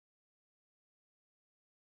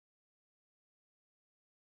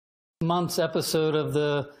month's episode of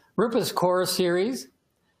the Rupus C.O.R.E series,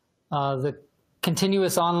 the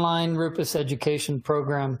continuous online Rupus education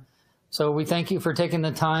program. So we thank you for taking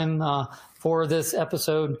the time for this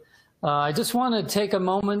episode. I just want to take a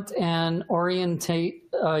moment and orientate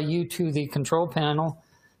you to the control panel.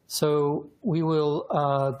 So we will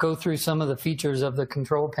go through some of the features of the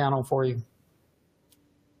control panel for you.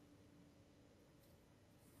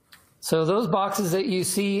 So those boxes that you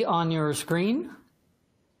see on your screen,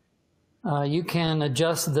 you can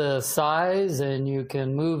adjust the size and you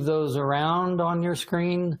can move those around on your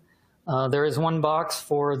screen. There is one box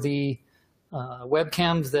for the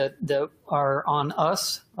webcams that are on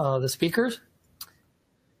us, the speakers.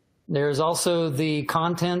 There's also the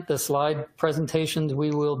content, the slide presentations we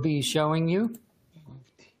will be showing you.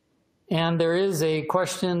 And there is a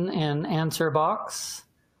question and answer box.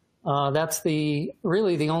 That's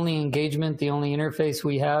really the only engagement, the only interface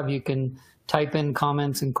we have. You can type in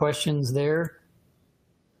comments and questions there.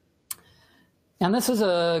 And this is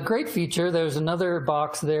a great feature. There's another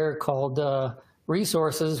box there called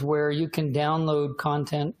resources where you can download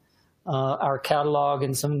content, our catalog,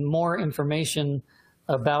 and some more information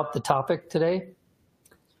about the topic today.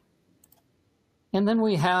 And then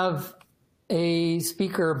we have a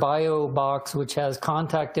speaker bio box which has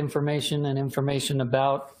contact information and information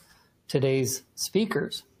about today's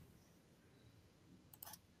speakers.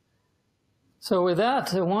 So with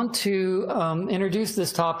that, I want to introduce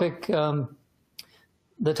this topic.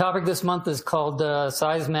 The topic this month is called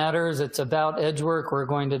Size Matters. It's about edge work. We're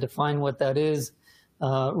going to define what that is,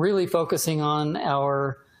 really focusing on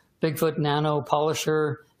our BigFoot Nano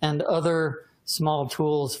polisher and other small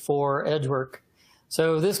tools for edge work.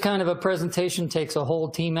 So this kind of a presentation takes a whole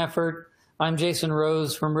team effort. I'm Jason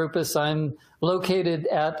Rose from Rupus. I'm located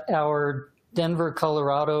at our Denver,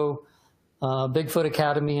 Colorado BigFoot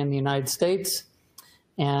Academy in the United States.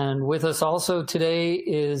 And with us also today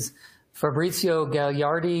is Fabrizio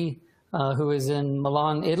Gagliardi, who is in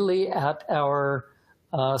Milan, Italy, at our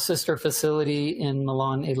sister facility in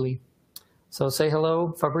Milan, Italy. So say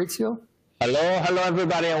hello, Fabrizio. Hello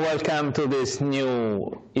everybody, and welcome to this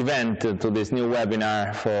new event, to this new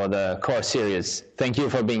webinar for the C.O.R.E series. Thank you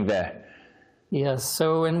for being there. Yes,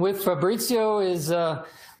 so and with Fabrizio is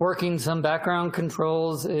working some background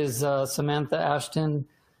controls is Samantha Ashton.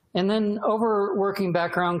 And then over working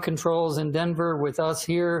background controls in Denver with us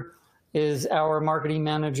here is our marketing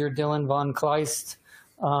manager, Dylan Von Kleist.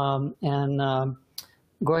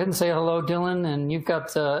 Go ahead and say hello, Dylan, and you've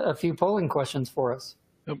got a few polling questions for us.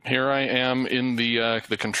 Here I am in the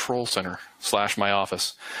control center / my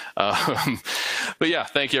office. But yeah,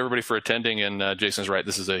 thank you everybody for attending. And Jason's right,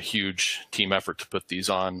 this is a huge team effort to put these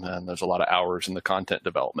on, and there's a lot of hours in the content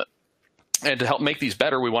development. And to help make these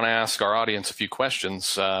better, we want to ask our audience a few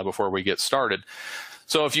questions before we get started.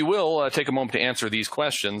 So if you will, take a moment to answer these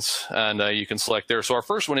questions, and you can select there. So our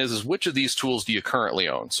first one is which of these tools do you currently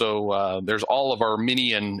own? So there's all of our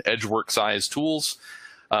mini and edge work size tools.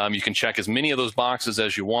 You can check as many of those boxes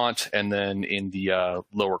as you want, and then in the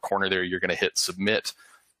lower corner there, you're going to hit submit,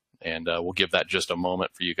 and we'll give that just a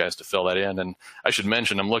moment for you guys to fill that in. And I should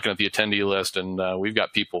mention, I'm looking at the attendee list, and we've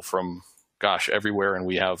got people from, gosh, everywhere, and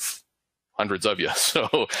we have hundreds of you.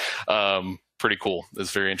 So pretty cool.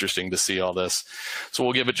 It's very interesting to see all this. So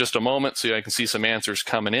we'll give it just a moment so I can see some answers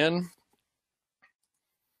coming in.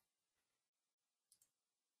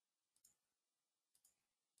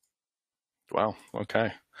 Wow,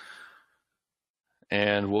 okay.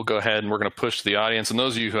 And we'll go ahead and we're going to push to the audience. And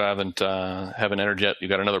those of you who haven't entered yet, you've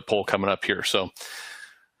got another poll coming up here. So,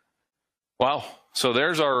 wow. So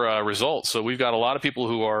there's our results. So we've got a lot of people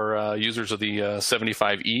who are users of the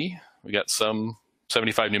 75E. We got some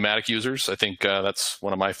 75 pneumatic users. I think that's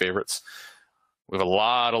one of my favorites. We have a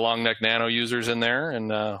lot of long neck nano users in there, and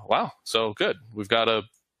wow, so good. We've got a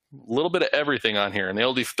little bit of everything on here. And the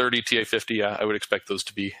LD30, TA50, I would expect those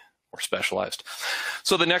to be more specialized.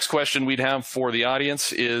 So the next question we'd have for the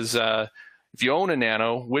audience is, if you own a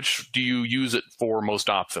Nano, which do you use it for most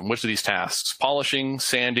often? Which of these tasks? Polishing,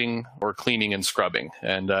 sanding, or cleaning and scrubbing?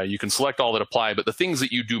 And you can select all that apply, but the things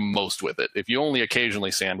that you do most with it. If you only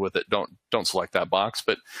occasionally sand with it, don't select that box.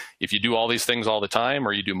 But if you do all these things all the time,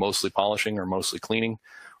 or you do mostly polishing or mostly cleaning,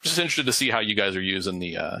 we're just interested to see how you guys are using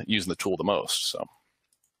the tool the most. So,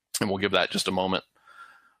 and we'll give that just a moment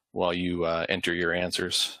while you enter your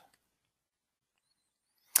answers.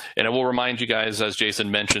 And I will remind you guys, as Jason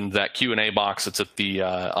mentioned, that Q&A box that's at the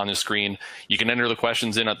on the screen. You can enter the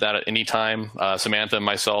questions in at that at any time. Samantha and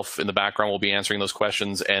myself in the background will be answering those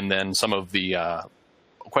questions, and then some of the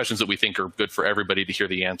questions that we think are good for everybody to hear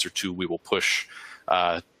the answer to, we will push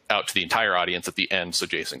out to the entire audience at the end so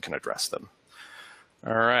Jason can address them.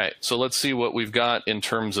 All right, so let's see what we've got in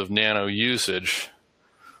terms of nano usage.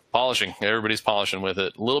 Polishing, everybody's polishing with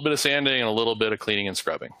it. A little bit of sanding and a little bit of cleaning and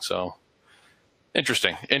scrubbing. So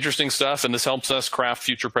interesting stuff, and this helps us craft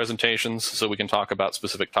future presentations so we can talk about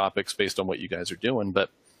specific topics based on what you guys are doing. But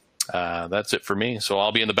that's it for me. So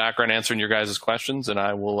I'll be in the background answering your guys' questions, and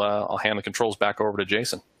I'll hand the controls back over to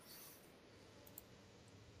Jason.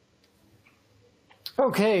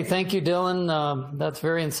 Okay, thank you, Dylan. That's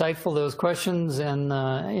very insightful, those questions and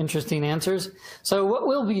interesting answers. So what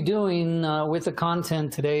we'll be doing with the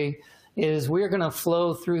content today is we're going to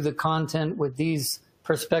flow through the content with these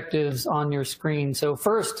perspectives on your screen. So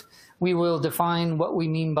first, we will define what we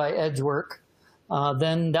mean by edge work.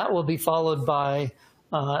 Then that will be followed by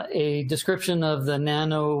a description of the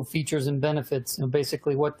nano features and benefits,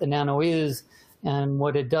 basically what the nano is and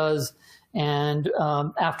what it does. And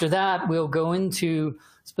after that, we'll go into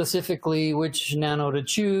specifically which nano to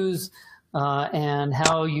choose and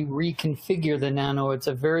how you reconfigure the nano. It's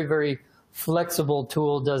a very, very flexible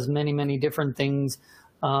tool, does many, many different things,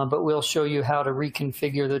 but we'll show you how to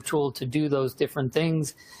reconfigure the tool to do those different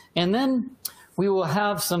things. And then we will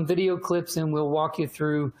have some video clips and we'll walk you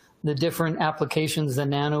through the different applications the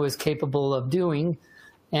nano is capable of doing.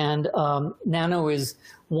 And nano is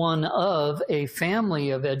one of a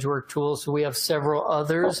family of edge work tools. So we have several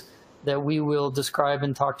others that we will describe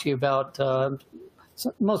and talk to you about.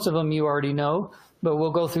 Most of them you already know, but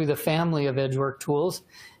we'll go through the family of edge work tools.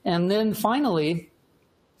 And then finally,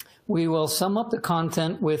 we will sum up the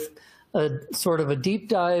content with a sort of a deep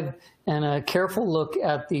dive and a careful look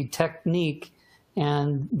at the technique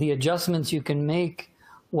and the adjustments you can make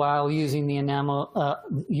while using the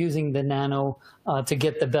nano to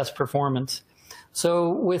get the best performance. So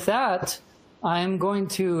with that, I'm going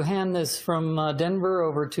to hand this from Denver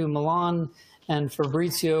over to Milan, and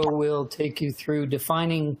Fabrizio will take you through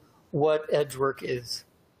defining what edge work is.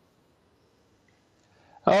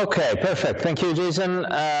 Okay, perfect. Thank you, Jason.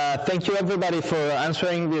 Thank you, everybody, for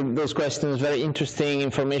answering those questions. Very interesting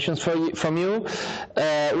information from you.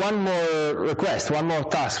 One more request, one more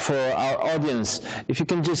task for our audience. If you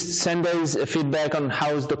can just send us a feedback on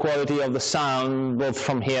how is the quality of the sound, both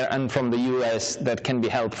from here and from the US, that can be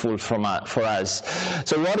helpful for us.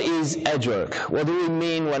 So what is edge work? What do we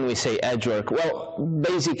mean when we say edge work? Well,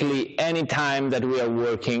 basically, any time that we are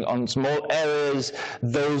working on small areas,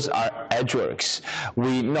 those are edge works.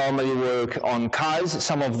 We normally work on cars.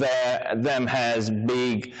 Some of them has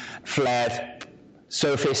big, flat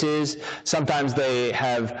surfaces. Sometimes they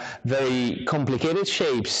have very complicated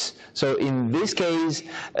shapes. So in this case,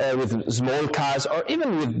 with small cars, or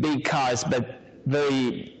even with big cars, but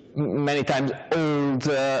very many times old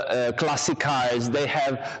classic cars, they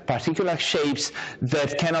have particular shapes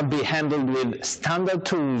that cannot be handled with standard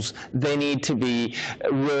tools. They need to be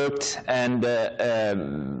worked and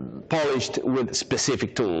polished with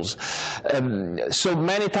specific tools. So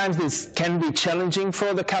many times this can be challenging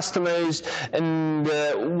for the customers, and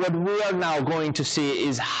what we are now going to see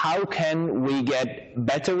is how can we get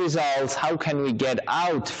better results, how can we get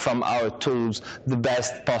out from our tools the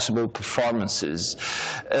best possible performances.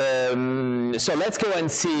 So let's go and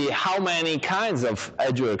see how many kinds of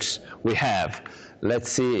edge works we have.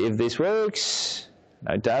 Let's see if this works.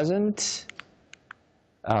 No, it doesn't.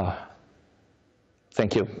 Oh,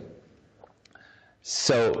 thank you.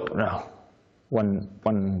 So, no,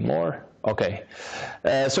 one more. Okay,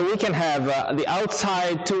 so we can have the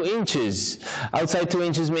outside 2 inches. Outside 2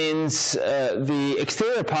 inches means the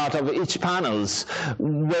exterior part of each panels,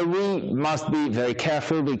 where we must be very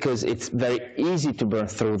careful because it's very easy to burn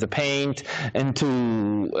through the paint and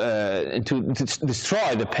to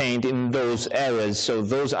destroy the paint in those areas. So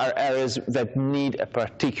those are areas that need a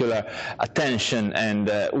particular attention,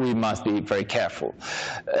 and we must be very careful.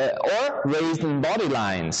 Or raised in body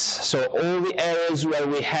lines. So all the areas where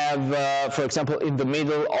we have for example, in the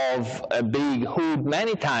middle of a big hood,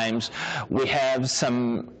 many times we have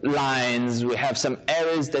some lines, we have some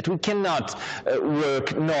areas that we cannot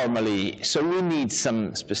work normally, so we need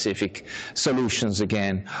some specific solutions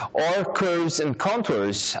again. Or curves and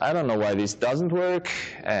contours. I don't know why this doesn't work.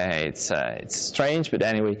 It's strange, but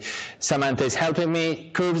anyway, Samantha is helping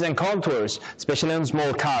me. Curves and contours, especially on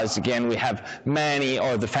small cars. Again, we have many,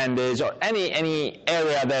 or the fenders, or any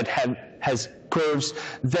area that has curves.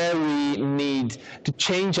 There we need to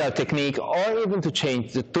change our technique, or even to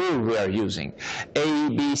change the tool we are using. A,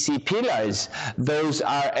 B, C pillars, those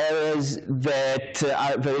are areas that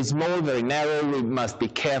are very small, very narrow. We must be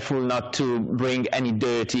careful not to bring any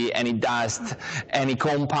dirty, any dust, any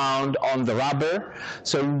compound on the rubber.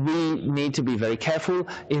 So we need to be very careful.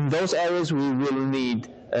 In those areas we will need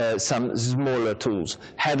some smaller tools.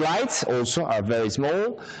 Headlights also are very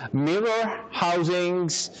small, mirror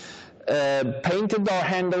housings, painted door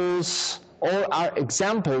handles, all are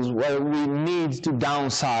examples where we need to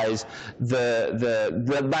downsize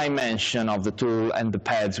the dimension of the tool and the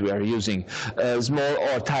pads we are using. Small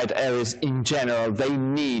or tight areas in general, they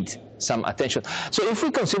need some attention. So if we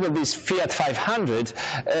consider this Fiat 500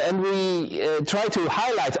 and we try to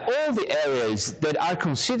highlight all the areas that are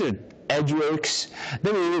considered edgeworks,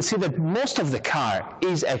 then we will see that most of the car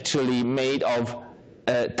is actually made of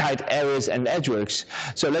tight areas and edgeworks.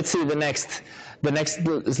 So let's see the next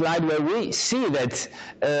slide, where we see that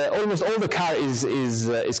almost all the car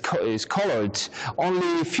is colored.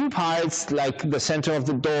 Only a few parts, like the center of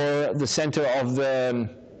the door, the center of the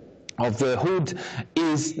hood,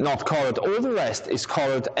 is not colored. All the rest is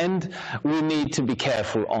colored, and we need to be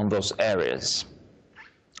careful on those areas.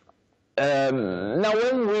 Now,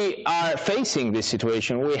 when we are facing this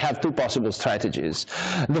situation, we have two possible strategies.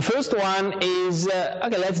 The first one is,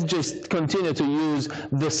 okay, let's just continue to use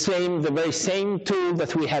the very same tool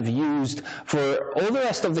that we have used for all the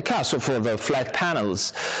rest of the car, so for the flat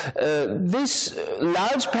panels. These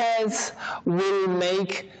large pads will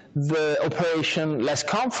make the operation less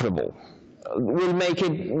comfortable, will make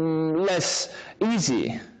it less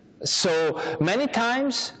easy. So many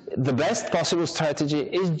times, the best possible strategy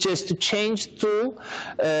is just to change tool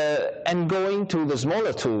and going to the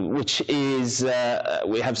smaller tool, which is,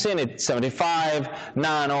 we have seen it, 75,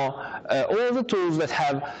 Nano, all the tools that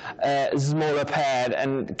have a smaller pad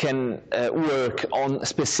and can work on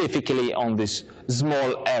specifically on these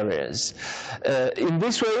small areas. In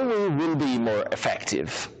this way, we will be more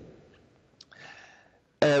effective.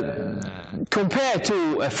 Compared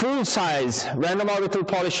to a full-size random orbital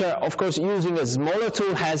polisher, of course, using a smaller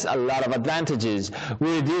tool has a lot of advantages.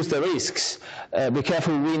 We reduce the risks. Be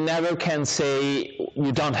careful, we never can say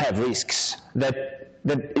you don't have risks. That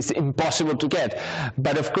is impossible to get.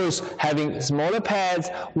 But of course, having smaller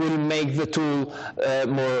pads will make the tool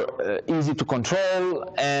more easy to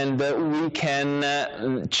control, and we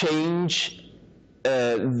can change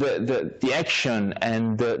the action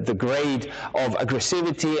and the grade of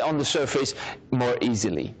aggressivity on the surface more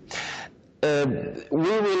easily. We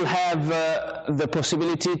will have the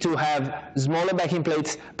possibility to have smaller backing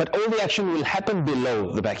plates, but all the action will happen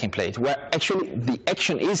below the backing plate, where actually the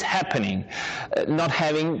action is happening, not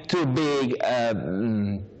having too big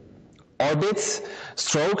orbits,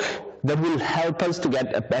 stroke, that will help us to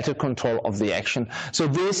get a better control of the action. So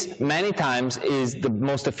this, many times, is the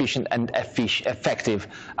most efficient and effective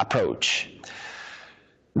approach.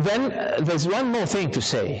 Then there's one more thing to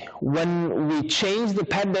say. When we change the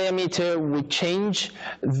pad diameter, we change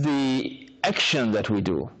the action that we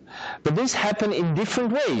do. But this happens in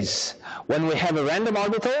different ways. When we have a random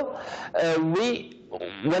orbital, when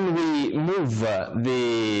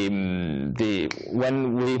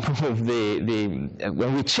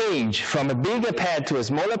we change from a bigger pad to a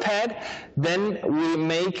smaller pad, then we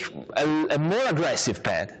make a more aggressive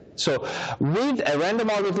pad. So with a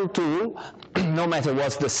random orbital tool, no matter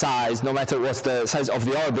what's the size, no matter what's the size of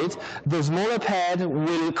the orbit, the smaller pad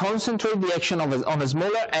will concentrate the action on a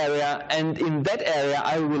smaller area, and in that area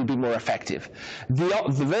I will be more effective. The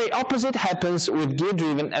very opposite happens with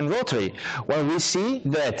gear-driven and rotary, where we see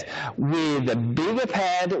that with a bigger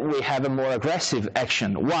pad we have a more aggressive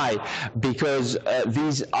action. Why? Because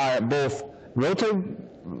these are both rotary,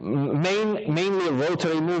 mainly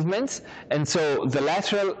rotary movements, and so the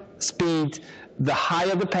lateral speed, the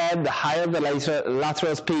higher the pad, the higher the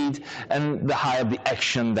lateral speed, and the higher the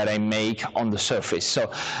action that I make on the surface.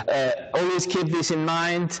 So always keep this in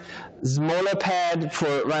mind. Smaller pad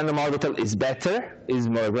for random orbital is better, is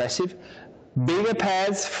more aggressive. Bigger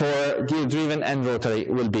pads for gear-driven and rotary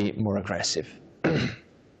will be more aggressive.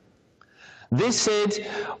 This said,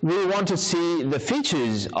 we want to see the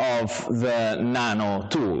features of the Nano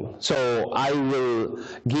tool. So I will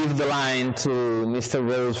give the line to Mr.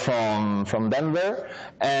 Rose from Denver,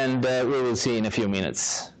 and we will see in a few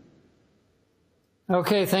minutes.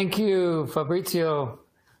 Okay, thank you, Fabrizio.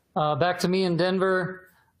 Back to me in Denver.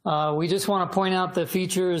 We just want to point out the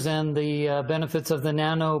features and the benefits of the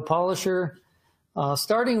Nano polisher,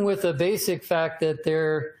 starting with the basic fact that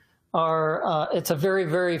it's a very,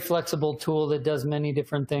 very flexible tool that does many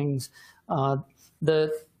different things.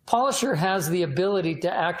 The polisher has the ability to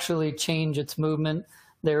actually change its movement.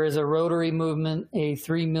 There is a rotary movement, a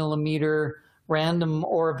 3 millimeter random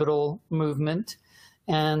orbital movement,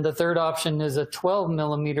 and the third option is a 12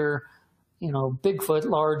 millimeter, BigFoot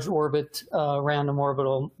large orbit random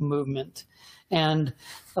orbital movement. And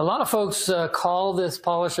a lot of folks call this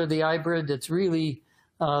polisher the iBrid. It's really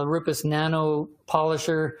Rupus Nano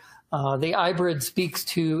polisher. The iBrid speaks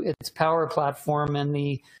to its power platform and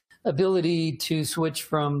the ability to switch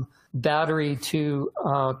from battery to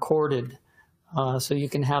corded. So you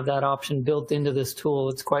can have that option built into this tool.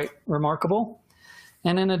 It's quite remarkable.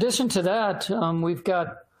 And in addition to that, we've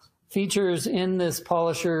got features in this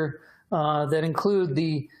polisher that include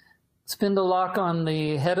the spindle lock on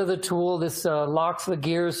the head of the tool. This locks the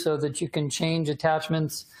gears so that you can change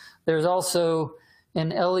attachments. There's also an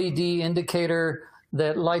LED indicator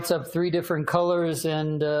that lights up 3 different colors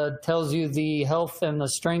and tells you the health and the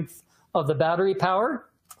strength of the battery power.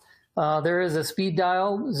 There is a speed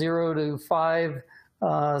dial, 0 to 5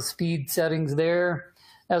 speed settings there,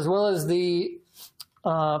 as well as the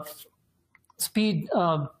speed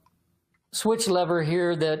switch lever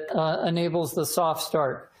here that enables the soft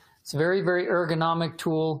start. It's a very, very ergonomic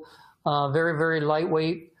tool, very, very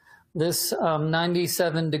lightweight. This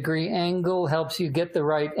 97-degree angle helps you get the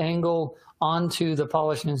right angle onto the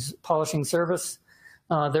polishing surface.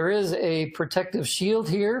 There is a protective shield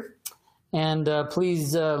here, and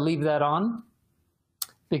please leave that on,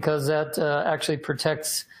 because that actually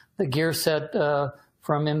protects the gear set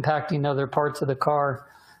from impacting other parts of the car,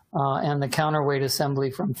 and the counterweight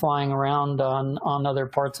assembly from flying around on other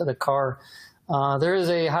parts of the car. There is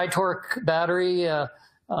a high torque battery,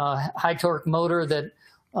 high torque motor that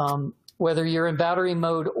whether you're in battery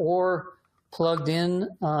mode or plugged in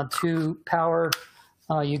to power,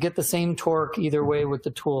 you get the same torque either way with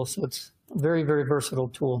the tool. So it's a very, very versatile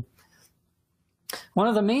tool. One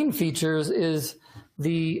of the main features is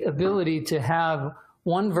the ability to have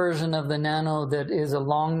one version of the Nano that is a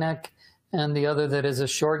long neck and the other that is a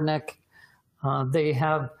short neck. They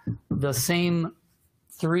have the same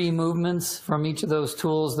 3 movements from each of those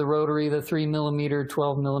tools, the rotary, the 3mm,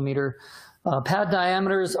 12mm. Pad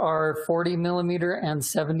diameters are 40mm and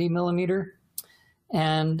 70mm.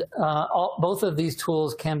 And both of these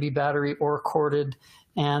tools can be battery or corded,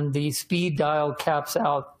 and the speed dial caps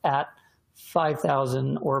out at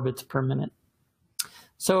 5,000 orbits per minute.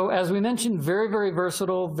 So as we mentioned, very, very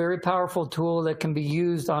versatile, very powerful tool that can be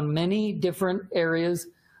used on many different areas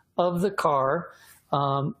of the car.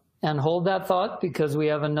 And hold that thought, because we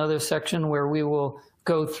have another section where we will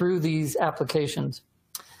go through these applications.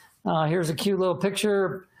 Here's a cute little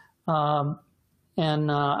picture.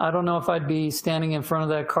 And I don't know if I'd be standing in front of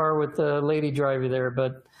that car with the lady driver there,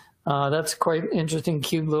 but that's quite interesting,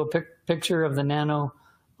 cute little picture of the Nano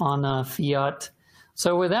on Fiat.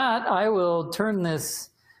 So with that, I will turn this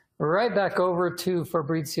right back over to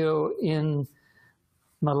Fabrizio in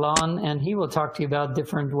Milan, and he will talk to you about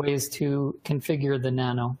different ways to configure the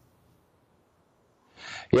Nano.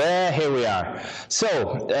 Yeah, here we are.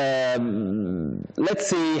 So let's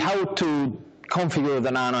see how to configure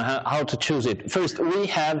the Nano, how to choose it. First, we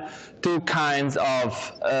have 2 kinds of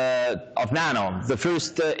Nano. The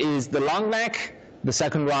first is the long neck. The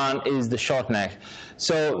second one is the short neck.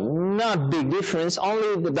 So not big difference,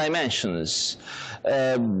 only the dimensions.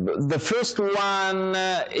 The first one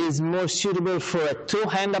is more suitable for a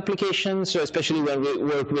 2-hand application, so especially when we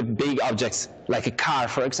work with big objects like a car,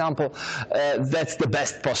 for example. That's the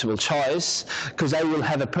best possible choice, because I will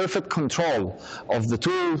have a perfect control of the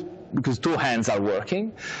tool, because 2 hands are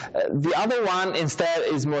working. The other one instead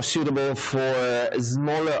is more suitable for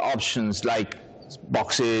smaller options like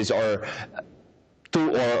boxes or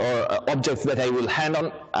objects that I will hand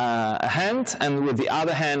on a hand, and with the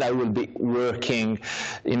other hand I will be working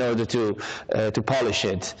in order to polish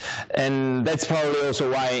it. And that's probably also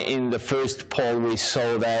why in the first poll we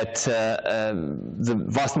saw that the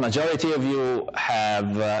vast majority of you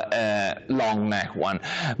have a long neck one.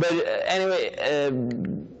 But anyway,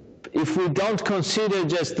 if we don't consider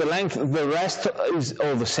just the length, the rest is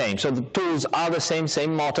all the same. So the tools are the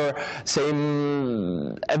same motor,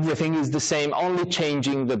 same, everything is the same, only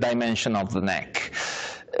changing the dimension of the neck.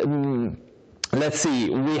 Let's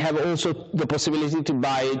see, we have also the possibility to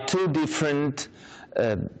buy two different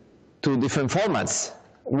formats.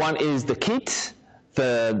 One is the kit,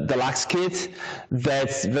 the deluxe kit.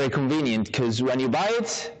 That's very convenient, because when you buy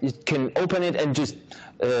it, you can open it and just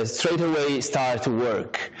straight away start to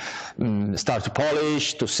work, start to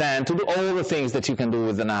polish, to sand, to do all the things that you can do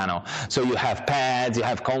with the Nano. So you have pads, you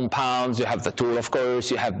have compounds, you have the tool, of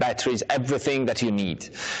course, you have batteries, everything that you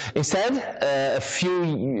need. Instead, a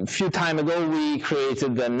few time ago, we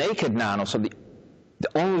created the naked Nano, so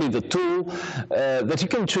only the tool that you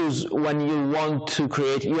can choose when you want to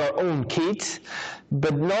create your own kit.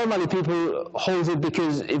 But normally people hold it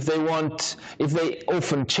because if they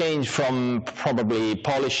often change from probably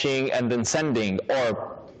polishing and then sanding,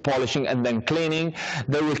 or polishing and then cleaning.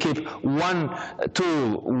 They will keep one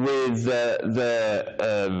tool with the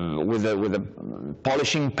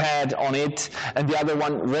polishing pad on it, and the other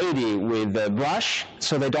one ready with the brush,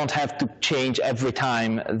 so they don't have to change every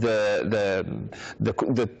time the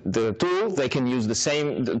tool. They can use the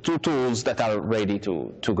two tools that are ready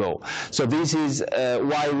to go. So this is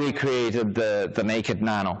why we created the Naked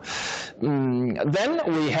Nano. Then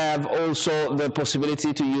we have also the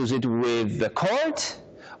possibility to use it with the cord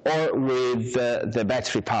or with the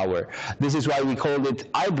battery power. This is why we called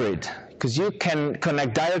it iBrid, because you can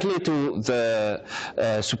connect directly to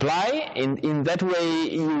the supply. In that way,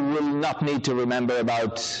 you will not need to remember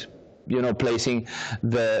about placing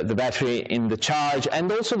the battery in the charge,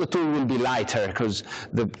 and also the tool will be lighter because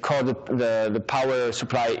the power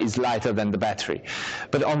supply is lighter than the battery.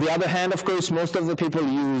 But on the other hand, of course, most of the people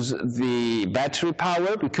use the battery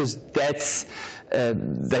power because that's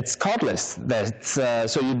cordless.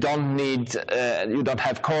 So you don't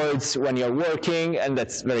have cords when you're working, and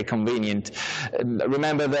that's very convenient.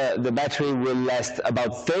 Remember, the battery will last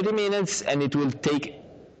about 30 minutes, and it will take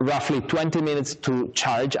roughly 20 minutes to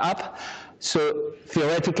charge up. So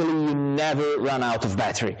theoretically, you never run out of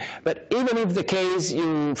battery. But even if the case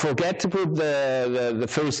you forget to put the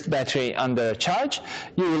first battery under charge,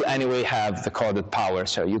 you will anyway have the corded power,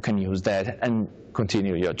 so you can use that and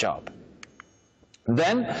continue your job.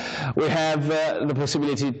 Then we have the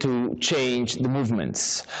possibility to change the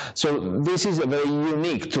movements. So this is a very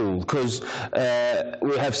unique tool because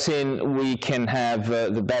we have seen we can have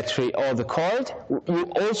the battery or the cord. You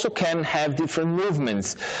also can have different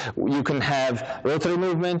movements. You can have rotary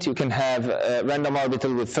movement, you can have random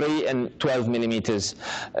orbital with 3 and 12 millimeters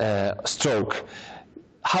stroke.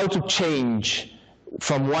 How to change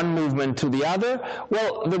from one movement to the other?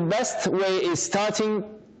 Well, the best way is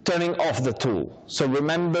turning off the tool. So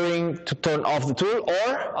remembering to turn off the tool,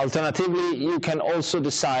 or alternatively, you can also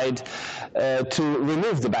decide to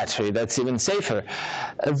remove the battery. That's even safer.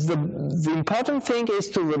 The important thing is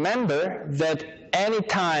to remember that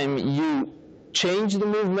anytime you change the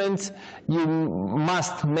movement, you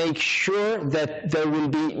must make sure that there will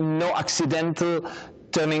be no accidental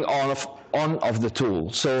turning on of the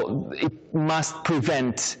tool. So it must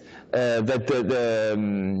prevent that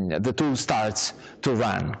the tool starts to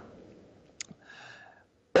run.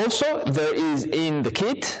 Also, there is in the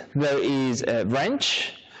kit, there is a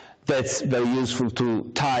wrench that's very useful to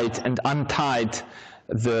tighten and untighten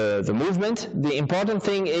the movement. The important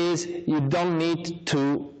thing is you don't need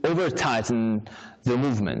to over-tighten the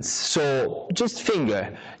movements. So just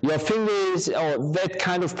your fingers, or that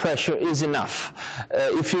kind of pressure is enough.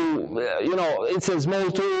 If it's a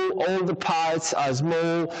small tool, all the parts are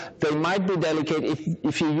small, they might be delicate.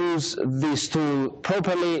 If you use this tool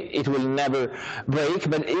properly, it will never break,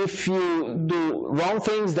 but if you do wrong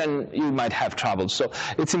things, then you might have trouble. So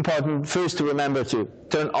it's important first to remember to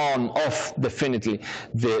turn off definitely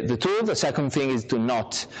the tool. The second thing is to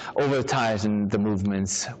not over-tighten the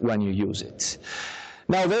movements when you use it.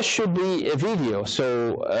 Now there should be a video,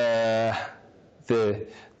 so the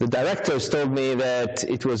directors told me that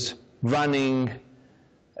it was running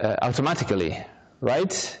automatically,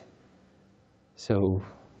 right? So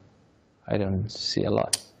I don't see a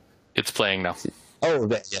lot. It's playing now. Oh,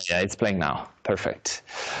 yeah, it's playing now. Perfect.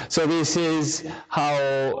 So this is how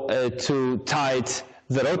to tighten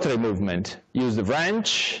the rotary movement. Use the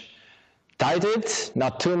wrench, tighten it,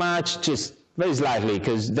 not too much, just very slightly,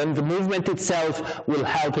 because then the movement itself will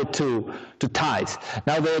help it to tighten.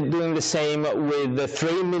 Now they're doing the same with the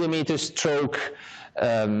 3 millimeter stroke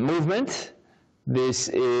movement. This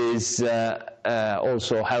is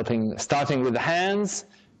also helping, starting with the hands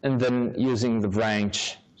and then using the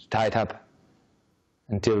wrench to tighten up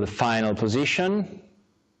until the final position.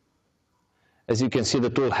 As you can see, the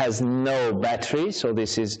tool has no battery, so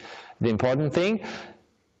this is the important thing.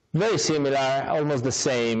 Very similar, almost the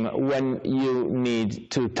same when you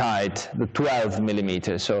need to tighten the 12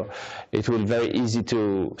 millimeters. So it will be very easy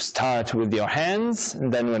to start with your hands,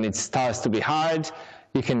 and then when it starts to be hard,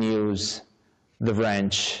 you can use the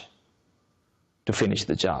wrench to finish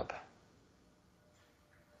the job.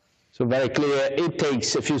 So very clear, it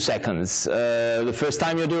takes a few seconds. The first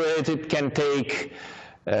time you do it, it can take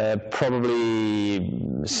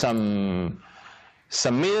probably some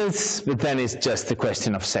minutes, but then it's just a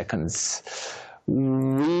question of seconds.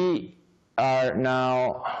 We are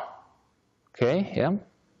now, okay, yeah.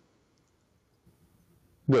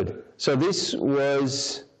 Good. So this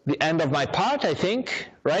was the end of my part, I think,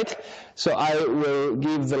 right? So I will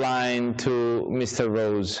give the line to Mr.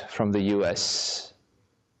 Rose from the US.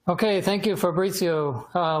 Okay, thank you, Fabrizio.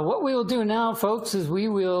 What we will do now, folks, is we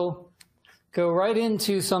will go right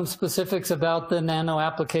into some specifics about the Nano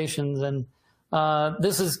applications. And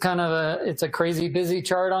this is kind of it's a crazy busy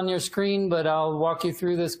chart on your screen, but I'll walk you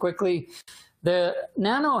through this quickly. The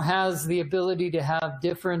Nano has the ability to have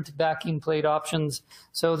different backing plate options.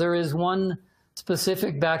 So there is one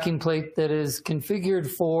specific backing plate that is configured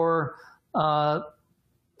for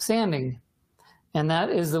sanding. And that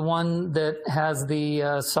is the one that has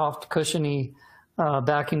the soft cushiony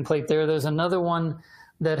backing plate there. There's another one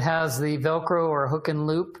that has the Velcro or hook and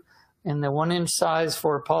loop in the 1-inch size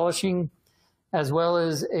for polishing, as well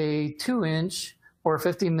as a 2-inch or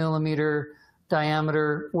 50 millimeter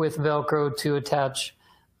diameter with Velcro to attach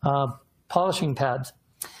polishing pads.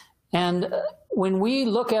 And when we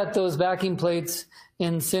look at those backing plates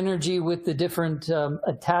in synergy with the different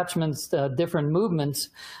attachments, different movements,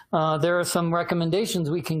 there are some recommendations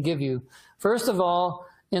we can give you. First of all,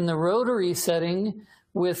 in the rotary setting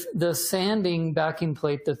with the sanding backing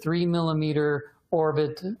plate, the 3 millimeter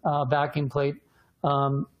orbit backing plate,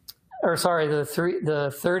 the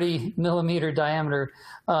 30 millimeter diameter.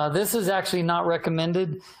 This is actually not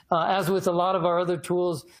recommended. As with a lot of our other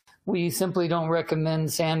tools, we simply don't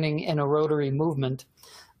recommend sanding in a rotary movement.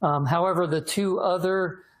 However, the two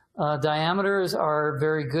other diameters are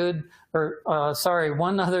very good,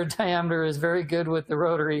 one other diameter is very good with the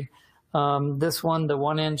rotary. This one, the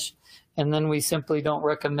 1-inch, and then we simply don't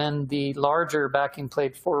recommend the larger backing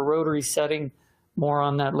plate for a rotary setting. More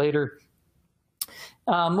on that later.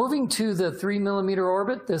 Moving to the 3 millimeter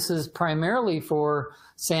orbit, this is primarily for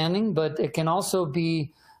sanding, but it can also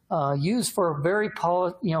be used for very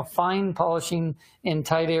fine polishing in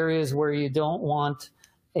tight areas where you don't want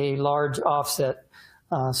a large offset.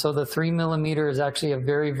 So the 3 millimeter is actually a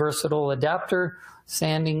very versatile adapter,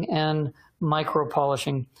 sanding and micro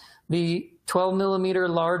polishing. The 12 millimeter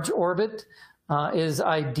large orbit is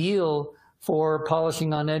ideal for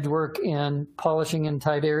polishing on edge work and polishing in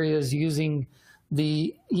tight areas using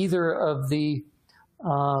either of the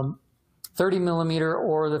 30 millimeter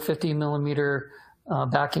or the 50 millimeter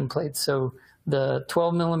backing plates. So the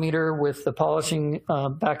 12 millimeter with the polishing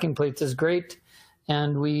backing plates is great,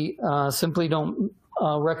 and we simply don't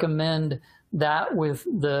recommend that with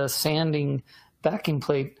the sanding backing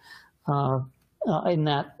plate in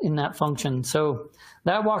that function. So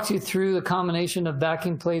that walks you through the combination of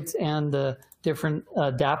backing plates and the different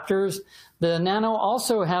adapters. The Nano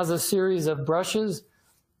also has a series of brushes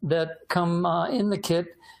that come in the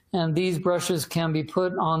kit, and these brushes can be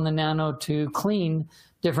put on the Nano to clean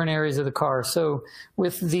different areas of the car. So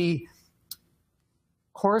with the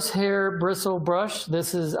horsehair bristle brush,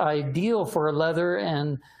 this is ideal for leather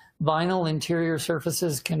and vinyl interior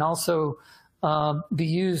surfaces, can also be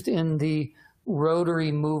used in the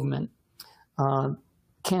rotary movement.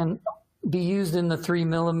 Can be used in the 3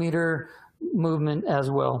 millimeter movement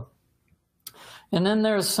as well. And then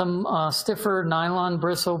there's some stiffer nylon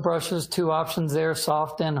bristle brushes, two options there,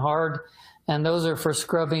 soft and hard, and those are for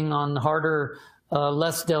scrubbing on harder,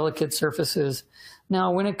 less delicate surfaces.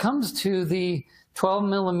 Now, when it comes to the 12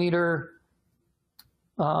 millimeter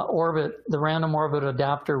orbit, the random orbit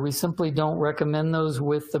adapter, we simply don't recommend those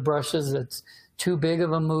with the brushes. It's too big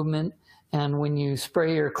of a movement, and when you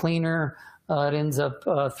spray your cleaner, it ends up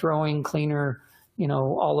throwing cleaner,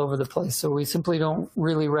 all over the place. So we simply don't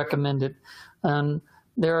really recommend it.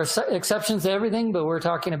 There are exceptions to everything, but we're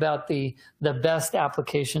talking about the best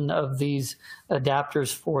application of these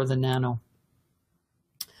adapters for the Nano.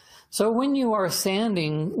 So when you are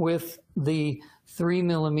sanding with the 3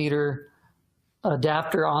 millimeter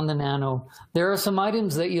adapter on the Nano, there are some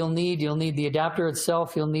items that you'll need. You'll need the adapter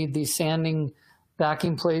itself. You'll need the sanding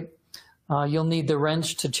backing plate. You'll need the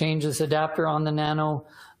wrench to change this adapter on the Nano.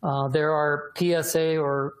 There are PSA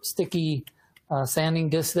or sticky sanding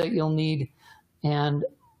discs that you'll need. And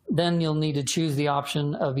then you'll need to choose the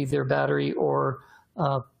option of either battery or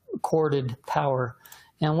corded power.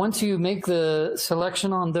 And once you make the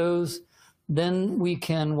selection on those, then we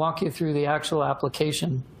can walk you through the actual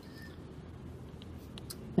application.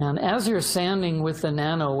 And as you're sanding with the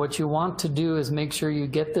Nano, what you want to do is make sure you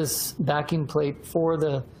get this backing plate for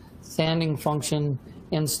the sanding function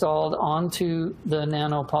installed onto the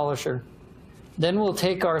Nano polisher. Then we'll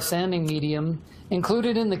take our sanding medium.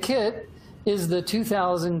 Included in the kit is the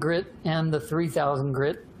 2000 grit and the 3000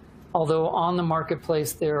 grit, although on the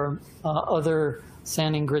marketplace there are other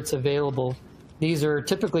sanding grits available. These are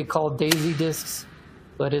typically called daisy discs,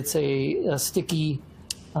 but it's a sticky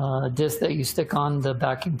disc that you stick on the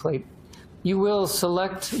backing plate. You will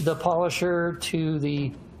select the polisher to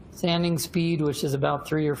the sanding speed, which is about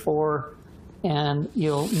 3 or 4, and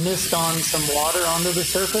you'll mist on some water onto the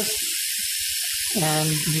surface, and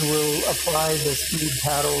you will apply the speed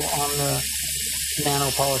paddle on the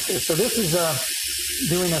nano polisher. So this is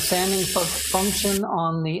doing a sanding function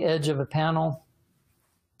on the edge of a panel,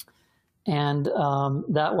 and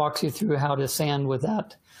that walks you through how to sand with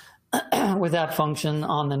that with that function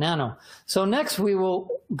on the Nano. So next we will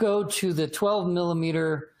go to the 12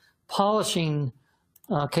 millimeter polishing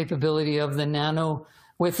capability of the Nano.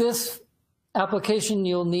 With this application,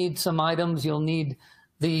 you'll need some items. You'll need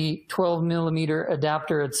the 12 millimeter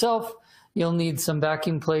adapter itself. You'll need some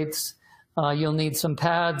backing plates. You'll need some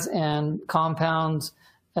pads and compounds,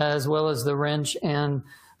 as well as the wrench and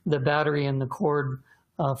the battery and the cord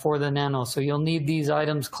for the Nano. So you'll need these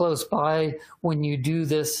items close by when you do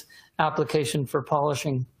this application for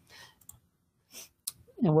polishing.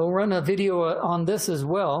 And we'll run a video on this as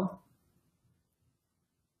well.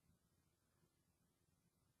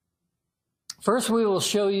 First, we will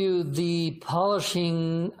show you the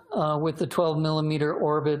polishing with the 12 millimeter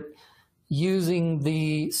orbit using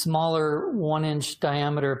the smaller 1-inch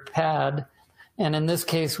diameter pad. And in this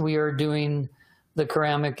case, we are doing the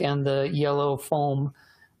ceramic and the yellow foam.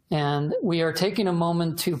 And we are taking a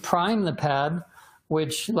moment to prime the pad,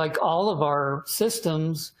 which, like all of our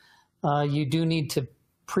systems, you do need to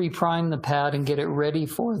pre-prime the pad and get it ready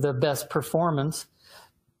for the best performance.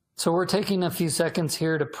 So we're taking a few seconds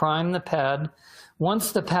here to prime the pad.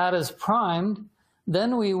 Once the pad is primed,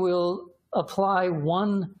 then we will apply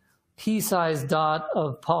 1 pea-sized dot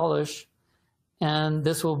of polish, and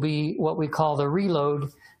this will be what we call the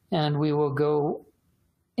reload, and we will go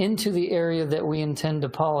into the area that we intend to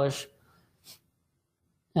polish.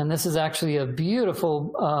 And this is actually a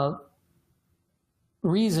beautiful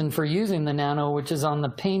reason for using the Nano, which is on the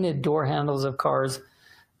painted door handles of cars,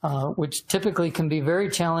 which typically can be very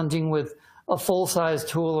challenging with a full-size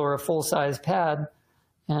tool or a full-size pad.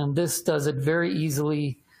 And this does it very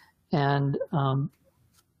easily and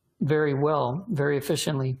very well, very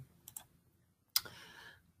efficiently.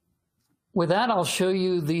 With that, I'll show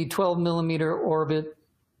you the 12 millimeter orbit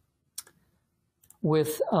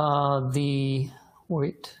with the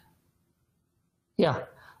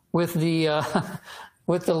with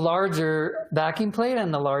the larger backing plate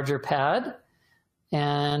and the larger pad.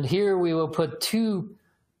 And here we will put 2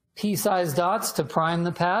 pea-sized dots to prime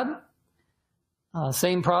the pad.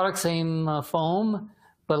 Same product, same foam,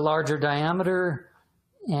 but larger diameter.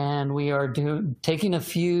 And we are taking a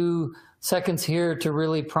few seconds here to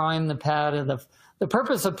really prime the pad. And the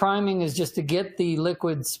purpose of priming is just to get the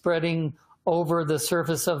liquid spreading over the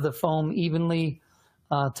surface of the foam evenly,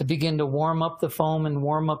 to begin to warm up the foam and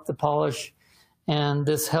warm up the polish. And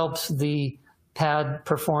this helps the pad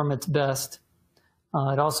perform its best.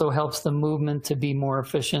 It also helps the movement to be more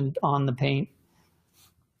efficient on the paint.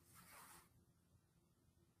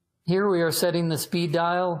 Here we are setting the speed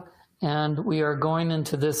dial, and we are going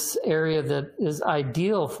into this area that is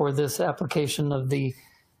ideal for this application of the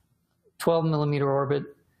 12 millimeter orbit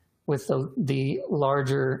with the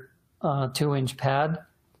larger 2-inch pad.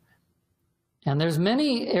 And there's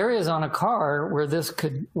many areas on a car where this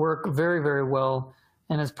could work very, very well,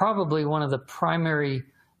 and is probably one of the primary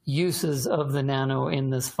uses of the Nano in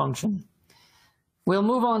this function. We'll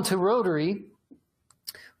move on to rotary,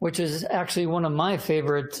 which is actually one of my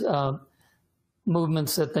favorite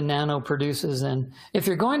movements that the Nano produces. And if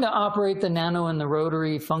you're going to operate the Nano in the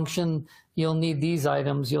rotary function, you'll need these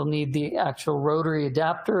items. You'll need the actual rotary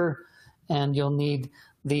adapter, and you'll need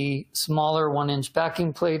the smaller 1-inch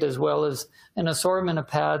backing plate, as well as an assortment of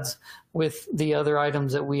pads with the other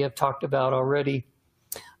items that we have talked about already.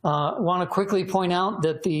 I want to quickly point out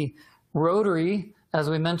that the rotary, as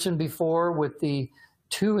we mentioned before, with the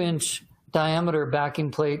 2-inch diameter backing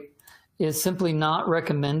plate, is simply not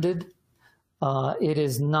recommended. It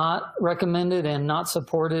is not recommended and not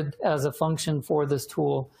supported as a function for this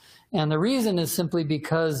tool. And the reason is simply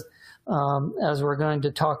because, as we're going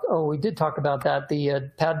to talk, we did talk about that,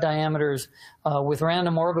 the pad diameters with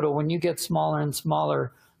random orbital, when you get smaller and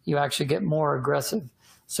smaller, you actually get more aggressive.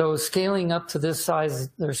 So scaling up to this size,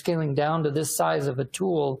 or scaling down to this size of a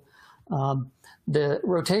tool, the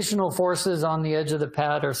rotational forces on the edge of the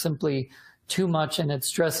pad are simply too much, and it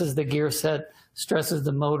stresses the gear set, stresses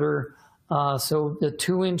the motor. So the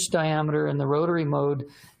 2-inch diameter in the rotary mode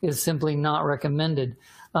is simply not recommended.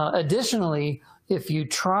 Additionally, if you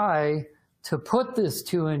try to put this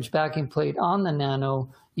 2-inch backing plate on the Nano,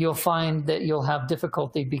 you'll find that you'll have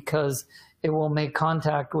difficulty because it will make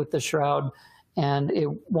contact with the shroud and it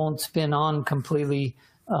won't spin on completely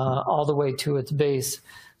all the way to its base.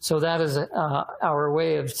 So that is our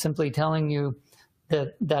way of simply telling you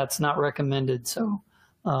that that's not recommended. So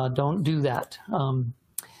don't do that.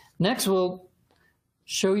 Next, we'll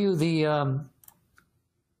show you the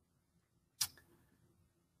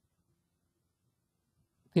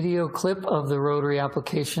video clip of the rotary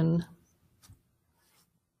application,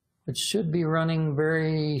 which should be running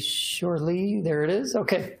very shortly. There it is.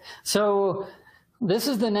 Okay, so this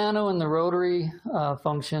is the Nano and the rotary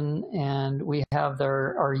function, and we have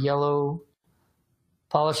our yellow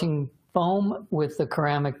polishing foam with the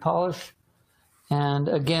ceramic polish. And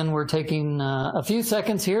again, we're taking a few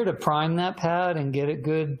seconds here to prime that pad and get it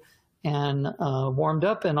good and warmed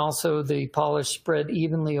up, and also the polish spread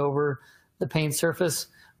evenly over the paint surface.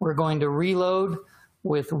 We're going to reload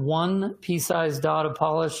with one pea-sized dot of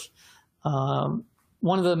polish. One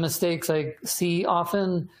of the mistakes I see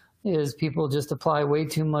often is people just apply way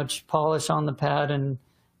too much polish on the pad and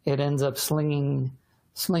it ends up slinging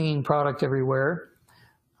product everywhere.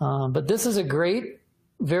 But this is a great,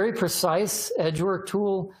 very precise edge work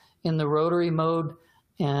tool in the rotary mode,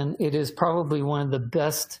 and it is probably one of the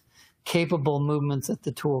best capable movements that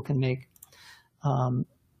the tool can make.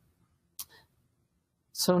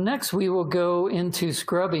 So next we will go into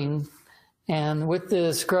scrubbing, and with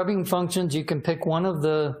the scrubbing functions you can pick one of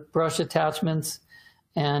the brush attachments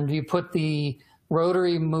and you put the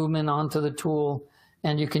rotary movement onto the tool,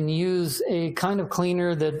 and you can use a kind of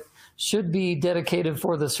cleaner that should be dedicated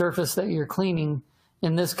for the surface that you're cleaning.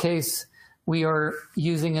 In this case, we are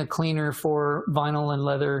using a cleaner for vinyl and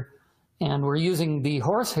leather, and we're using the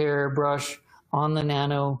horsehair brush on the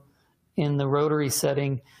Nano in the rotary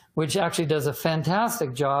setting, which actually does a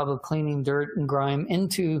fantastic job of cleaning dirt and grime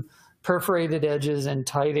into perforated edges and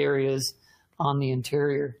tight areas on the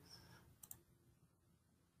interior.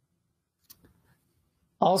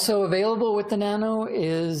 Also available with the Nano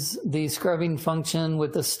is the scrubbing function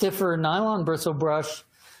with a stiffer nylon bristle brush,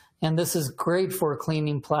 and this is great for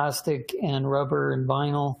cleaning plastic and rubber and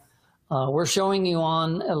vinyl. We're showing you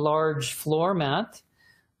on a large floor mat,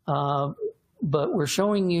 but we're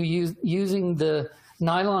showing you using the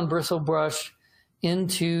nylon bristle brush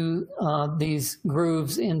into these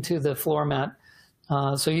grooves into the floor mat.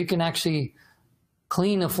 So you can actually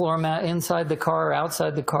clean a floor mat inside the car,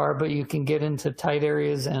 outside the car, but you can get into tight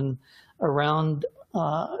areas and around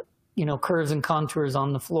curves and contours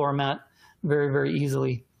on the floor mat very, very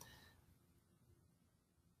easily.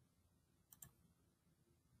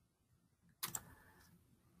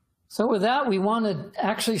 So with that, we want to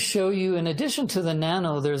actually show you, in addition to the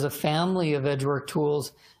Nano, there's a family of edgework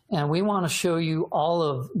tools, and we want to show you all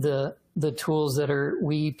of the tools that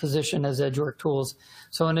we position as edgework tools.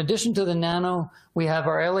 So in addition to the Nano, we have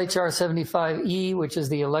our LHR75E, which is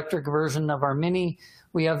the electric version of our Mini.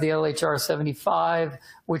 We have the LHR75,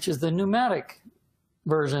 which is the pneumatic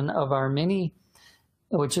version of our Mini,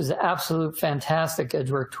 which is an absolute fantastic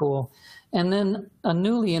edgework tool. And then a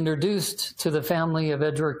newly introduced to the family of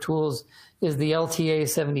edgework tools is the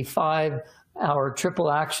LTA75, our triple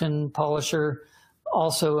action polisher,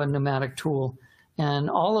 also a pneumatic tool. And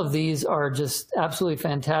all of these are just absolutely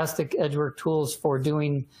fantastic edgework tools for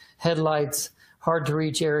doing headlights, hard to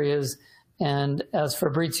reach areas, and as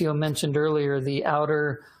Fabrizio mentioned earlier, the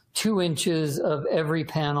outer 2 inches of every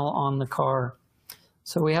panel on the car.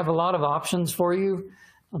 So we have a lot of options for you.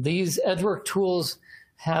 These edgework tools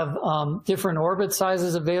have different orbit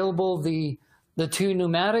sizes available. The two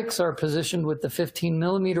pneumatics are positioned with the 15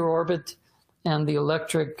 millimeter orbit, and the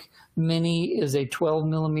electric Mini is a 12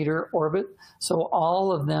 millimeter orbit. So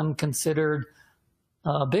all of them considered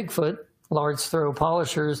BigFoot, large throw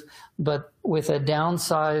polishers, but with a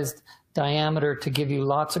downsized diameter to give you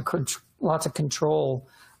lots of control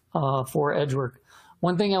for edgework.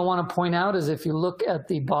 One thing I want to point out is if you look at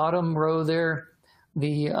the bottom row there,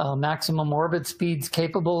 the maximum orbit speeds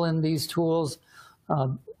capable in these tools.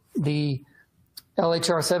 The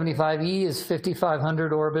LHR75E is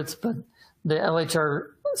 5,500 orbits, but the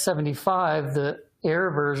LHR75, the air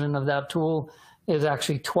version of that tool, is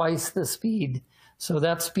actually twice the speed. So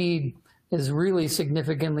that speed is really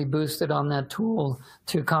significantly boosted on that tool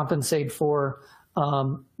to compensate for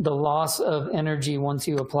the loss of energy once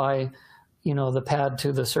you apply, the pad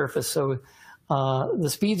to the surface. So the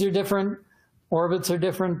speeds are different. Orbits are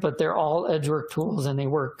different, but they're all edgework tools and they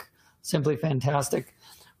work simply fantastic.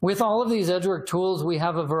 With all of these edgework tools, we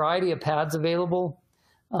have a variety of pads available,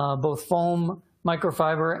 both foam,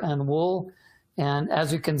 microfiber, and wool. And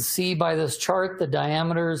as you can see by this chart, the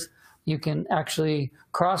diameters, you can actually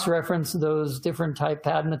cross-reference those different type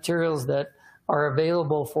pad materials that are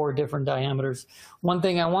available for different diameters. One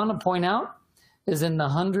thing I want to point out is in the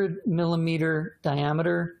 100 millimeter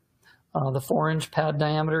diameter, the 4-inch pad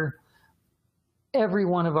diameter, every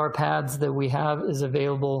one of our pads that we have is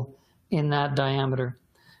available in that diameter.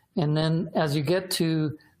 And then as you get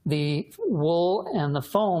to the wool and the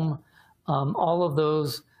foam, all of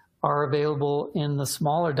those are available in the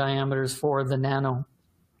smaller diameters for the Nano.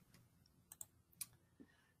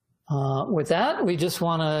 With that, we just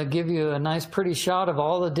want to give you a nice pretty shot of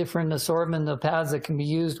all the different assortment of pads that can be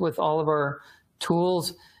used with all of our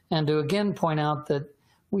tools, and to again point out that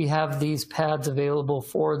we have these pads available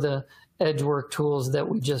for the edge work tools that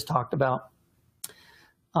we just talked about.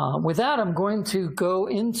 With that, I'm going to go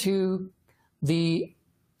into the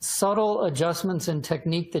subtle adjustments and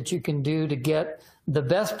technique that you can do to get the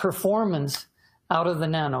best performance out of the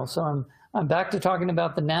Nano. So I'm back to talking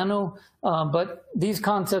about the Nano, but these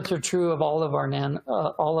concepts are true of all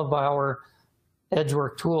of our edge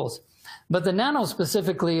work tools. But the Nano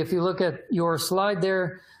specifically, if you look at your slide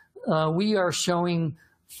there, we are showing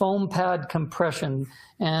foam pad compression.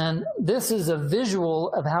 And this is a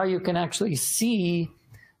visual of how you can actually see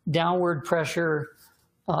downward pressure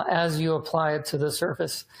as you apply it to the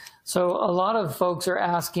surface. So a lot of folks are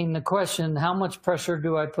asking the question, how much pressure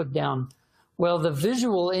do I put down? Well, the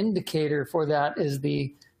visual indicator for that is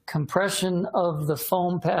the compression of the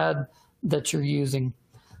foam pad that you're using.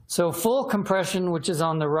 So full compression, which is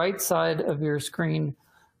on the right side of your screen,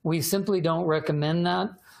 we simply don't recommend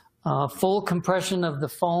that. Full compression of the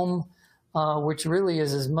foam, which really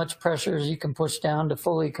is as much pressure as you can push down to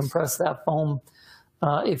fully compress that foam.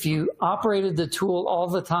 If you operated the tool all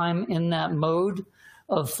the time in that mode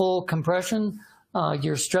of full compression,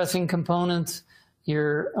 you're stressing components,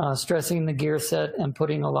 you're stressing the gear set and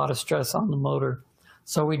putting a lot of stress on the motor.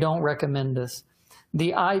 So we don't recommend this.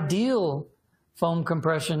 The ideal foam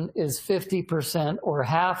compression is 50% or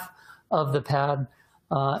half of the pad.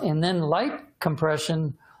 And then light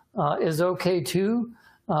compression is okay too,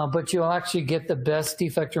 but you'll actually get the best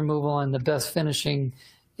defect removal and the best finishing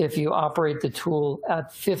if you operate the tool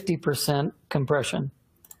at 50% compression.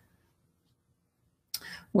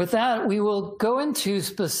 With that, we will go into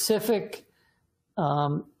specific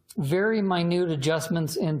very minute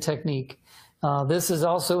adjustments in technique. This is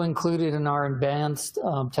also included in our advanced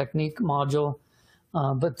technique module,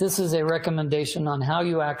 but this is a recommendation on how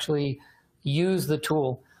you actually use the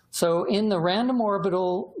tool. So in the random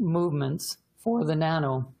orbital movements for the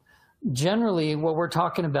Nano, generally what we're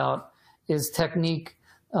talking about is technique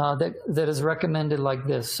that is recommended like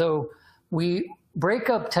this. So we break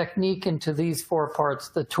up technique into these 4 parts: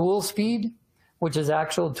 the tool speed, which is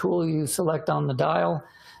actual tool you select on the dial,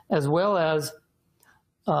 as well as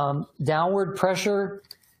downward pressure,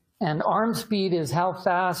 and arm speed is how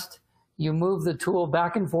fast you move the tool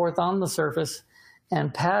back and forth on the surface,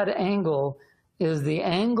 and pad angle is the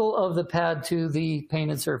angle of the pad to the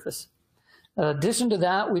painted surface. In addition to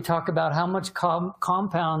that, we talk about how much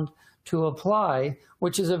compound to apply,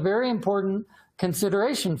 which is a very important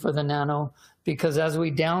consideration for the Nano, because as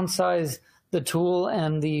we downsize the tool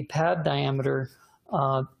and the pad diameter,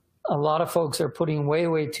 a lot of folks are putting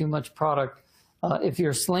way too much product. If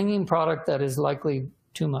you're slinging product, that is likely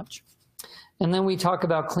too much. And then we talk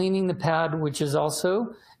about cleaning the pad, which is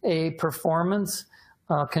also a performance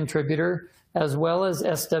contributor, as well as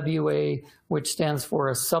SWA, which stands for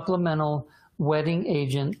a supplemental wetting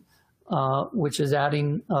agent, which is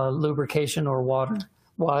adding lubrication or water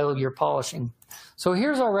while you're polishing. So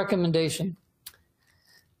here's our recommendation.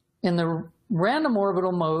 In the random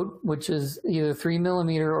orbital mode, which is either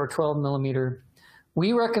 3mm or 12mm,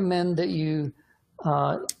 we recommend that you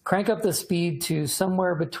crank up the speed to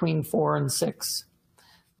somewhere between 4 and 6.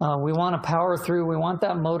 We want to power through. We want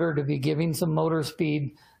that motor to be giving some motor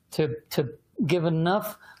speed to give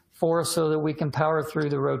enough force so that we can power through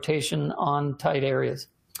the rotation on tight areas.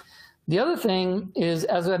 The other thing is,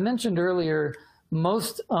 as I mentioned earlier,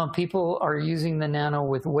 most people are using the Nano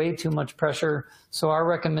with way too much pressure, so our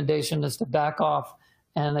recommendation is to back off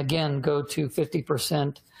and again go to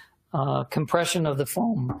 50% compression of the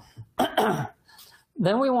foam.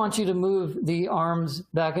 Then we want you to move the arms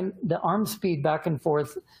back in, the arm speed back and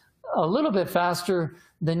forth a little bit faster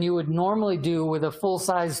than you would normally do with a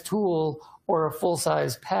full-size tool or a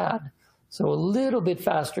full-size pad. So a little bit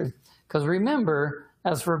faster, because remember,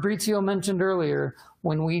 as Fabrizio mentioned earlier,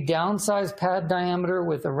 when we downsize pad diameter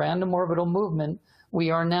with a random orbital movement, we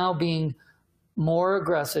are now being more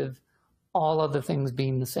aggressive, all other things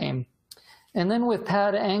being the same. And then with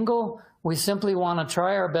pad angle, we simply want to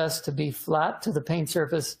try our best to be flat to the paint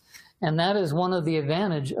surface, and that is one of the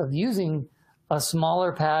advantages of using a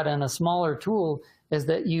smaller pad and a smaller tool, is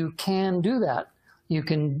that you can do that. You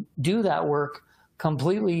can do that work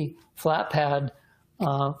completely flat pad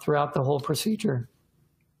throughout the whole procedure.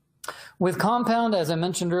 With compound, as I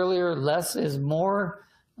mentioned earlier, less is more.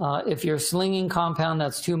 If you're slinging compound,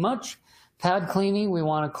 that's too much. Pad cleaning, we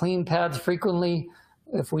want to clean pads frequently.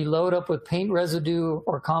 If we load up with paint residue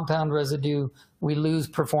or compound residue, we lose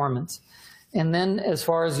performance. And then as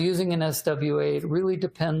far as using an SWA, it really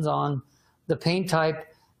depends on the paint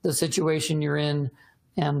type the situation you're in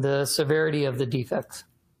and the severity of the defects.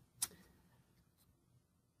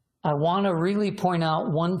 I want to really point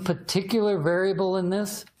out one particular variable in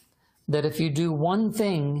this, that if you do one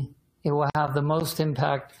thing, it will have the most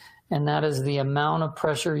impact, and that is the amount of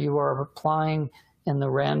pressure you are applying in the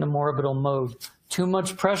random orbital mode. Too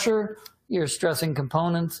much pressure, you're stressing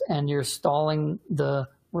components and you're stalling the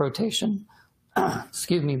rotation.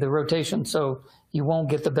 Excuse me, the rotation, so you won't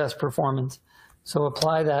get the best performance. So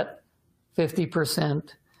apply that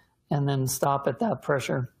 50% and then stop at that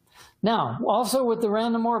pressure. Now, also with the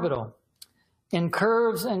random orbital, in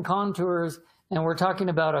curves and contours, and we're talking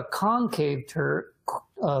about a concave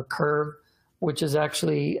curve, which is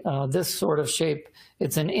actually this sort of shape.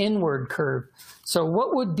 It's an inward curve. So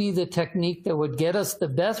what would be the technique that would get us the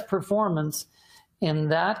best performance in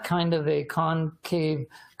that kind of a concave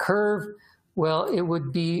curve? Well, it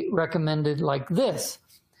would be recommended like this.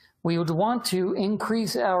 We would want to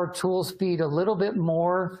increase our tool speed a little bit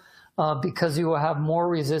more because you will have more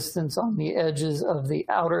resistance on the edges of the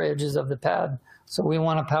outer edges of the pad. So we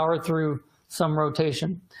want to power through some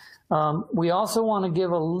rotation. We also want to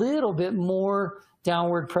give a little bit more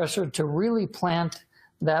downward pressure to really plant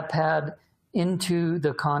that pad into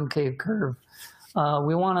the concave curve.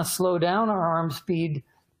 We want to slow down our arm speed,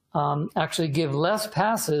 actually give less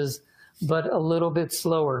passes, but a little bit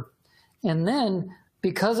slower. And then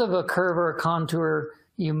because of a curve or a contour,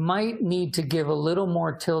 you might need to give a little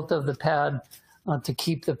more tilt of the pad to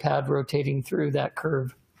keep the pad rotating through that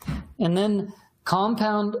curve. And then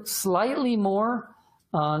compound slightly more,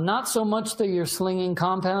 not so much that you're slinging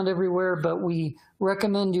compound everywhere, but we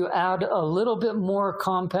recommend you add a little bit more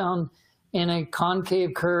compound in a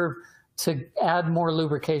concave curve to add more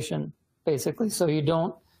lubrication, basically, so you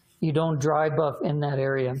don't dry buff in that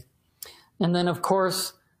area. And then, of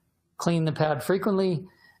course, clean the pad frequently,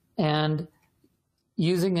 and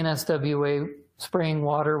using an SWA, spraying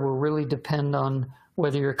water will really depend on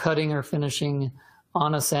whether you're cutting or finishing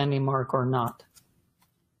on a sanding mark or not.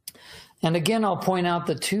 And again, I'll point out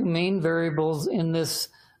the two main variables in this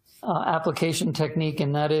application technique,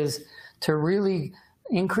 and that is to really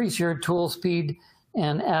increase your tool speed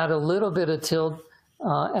and add a little bit of tilt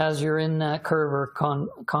as you're in that curve or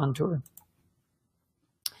contour.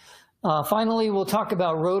 Finally, we'll talk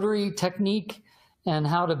about rotary technique and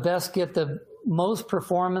how to best get the most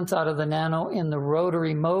performance out of the Nano in the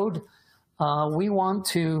rotary mode. We want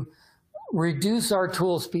to reduce our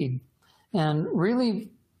tool speed, and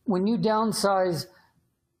really, when you downsize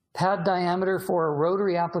pad diameter for a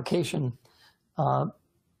rotary application,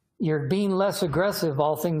 you're being less aggressive,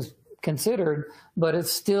 all things considered, but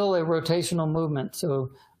it's still a rotational movement.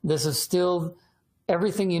 So this is still,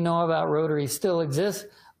 everything you know about rotary still exists,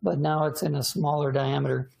 but now it's in a smaller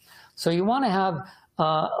diameter. So you want to have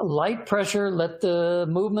light pressure, let the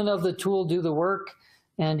movement of the tool do the work,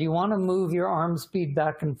 and you want to move your arm speed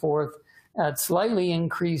back and forth at slightly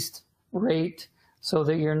increased rate so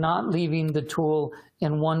that you're not leaving the tool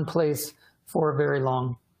in one place for very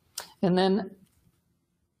long. And then,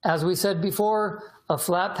 as we said before, a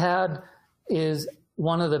flat pad is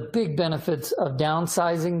one of the big benefits of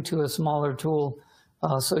downsizing to a smaller tool.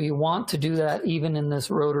 So you want to do that even in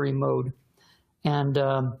this rotary mode. And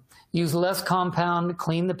use less compound,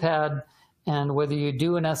 clean the pad, and whether you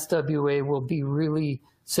do an SWA will be really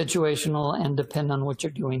situational and depend on what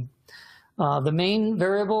you're doing. The main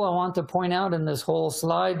variable I want to point out in this whole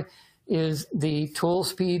slide is the tool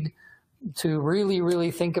speed to really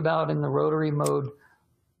think about in the rotary mode,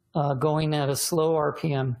 going at a slow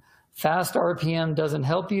RPM. Fast RPM doesn't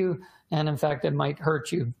help you, and in fact, it might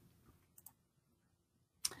hurt you.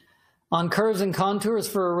 On curves and contours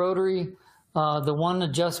for a rotary, the one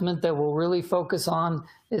adjustment that we'll really focus on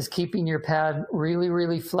is keeping your pad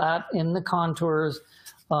really flat in the contours.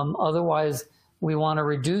 Otherwise, we want to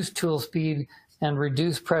reduce tool speed and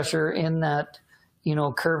reduce pressure in that,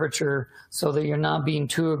 curvature so that you're not being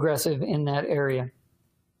too aggressive in that area.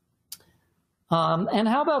 And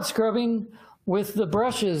how about scrubbing with the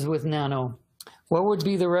brushes with Nano? What would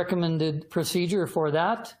be the recommended procedure for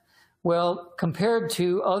that? Well, compared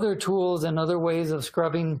to other tools and other ways of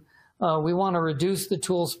scrubbing, we want to reduce the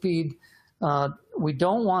tool speed. We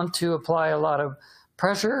don't want to apply a lot of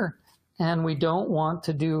pressure, and we don't want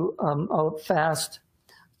to do a fast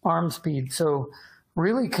arm speed. So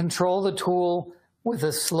really control the tool with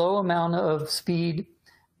a slow amount of speed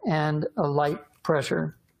and a light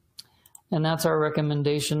pressure. And that's our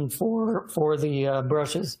recommendation for the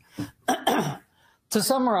brushes. To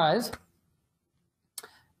summarize,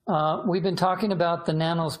 we've been talking about the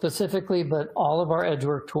Nano specifically, but all of our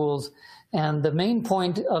edgework tools. And the main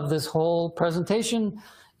point of this whole presentation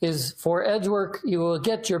is for edge work, you will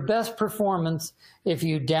get your best performance if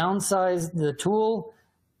you downsize the tool,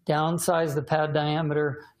 downsize the pad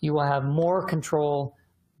diameter. You will have more control,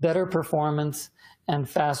 better performance, and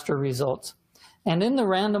faster results. And in the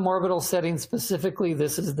random orbital setting specifically,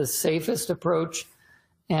 this is the safest approach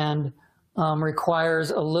and requires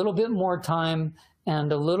a little bit more time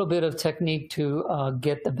and a little bit of technique to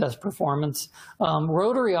get the best performance.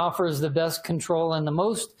 Rotary offers the best control and the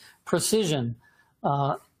most precision.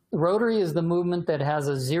 Rotary is the movement that has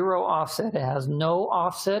a zero offset. It has no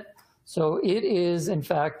offset. So it is, in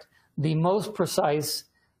fact, the most precise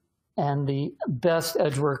and the best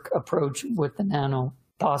edge work approach with the Nano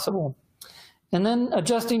possible. And then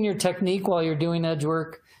adjusting your technique while you're doing edge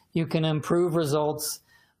work, you can improve results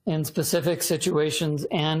in specific situations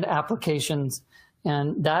and applications.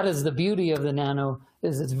 And that is the beauty of the Nano,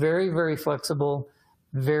 is it's very, very flexible,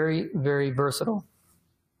 very, very versatile.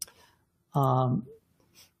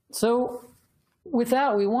 So with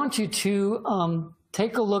that, we want you to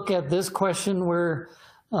take a look at this question. We're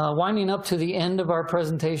winding up to the end of our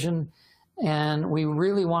presentation, and we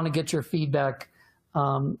really want to get your feedback.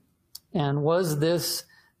 And was this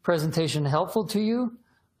presentation helpful to you?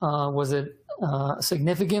 Was it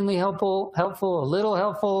significantly helpful, a little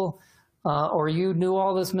helpful, or you knew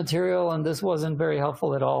all this material and this wasn't very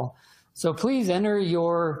helpful at all? So please enter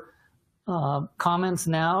your comments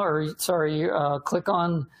now, or sorry, click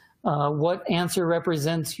on what answer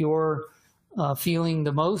represents your feeling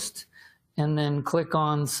the most, and then click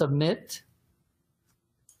on submit.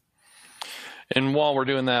 And while we're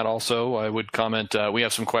doing that also, I would comment, we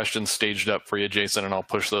have some questions staged up for you, Jason, and I'll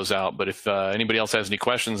push those out. But if anybody else has any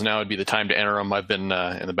questions, now would be the time to enter them. I've been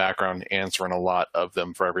in the background answering a lot of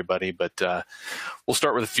them for everybody, but we'll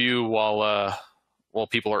start with a few while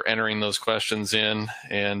people are entering those questions in.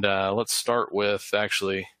 And let's start with,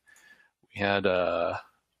 actually, we had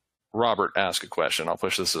Robert ask a question. I'll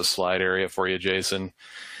push this to the slide area for you, Jason.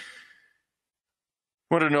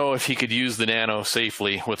 Want to know if he could use the Nano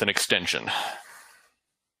safely with an extension.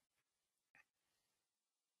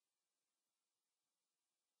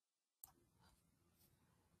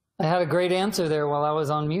 I had a great answer there while I was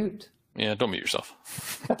on mute. Yeah, don't mute yourself.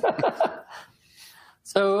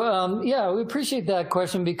 So yeah, we appreciate that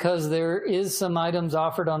question, because there is some items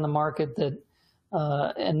offered on the market that,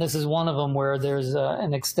 and this is one of them, where there's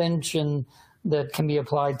an extension that can be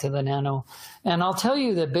applied to the Nano. And I'll tell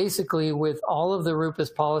you that basically with all of the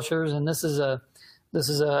Rupus polishers, and this is a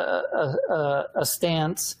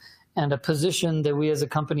stance and a position that we as a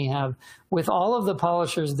company have, with all of the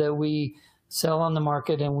polishers that we sell on the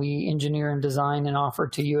market and we engineer and design and offer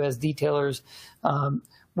to you as detailers,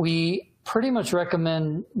 we pretty much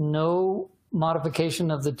recommend no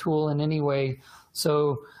modification of the tool in any way.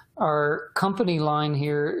 So our company line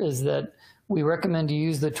here is that we recommend you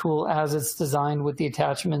use the tool as it's designed, with the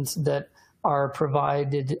attachments that are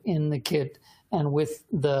provided in the kit and with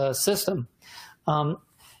the system.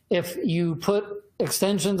 If you put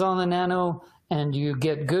extensions on the Nano and you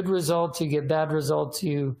get good results, you get bad results,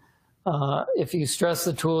 if you stress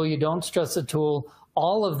the tool, you don't stress the tool,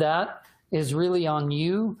 all of that is really on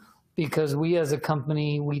you, because we as a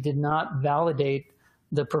company, we did not validate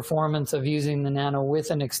the performance of using the Nano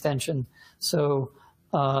with an extension. So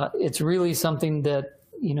it's really something that,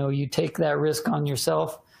 you take that risk on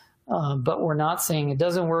yourself, but we're not saying it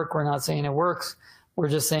doesn't work. We're not saying it works. We're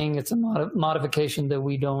just saying it's a modification that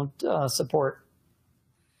we don't support.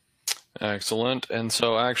 Excellent. And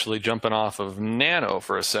so actually jumping off of Nano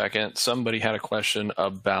for a second, somebody had a question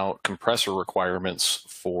about compressor requirements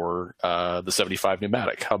for the 75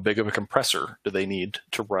 pneumatic. How big of a compressor do they need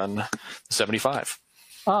to run the 75?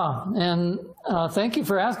 And thank you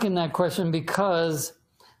for asking that question, because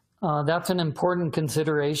that's an important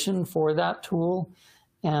consideration for that tool.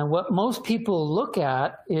 And what most people look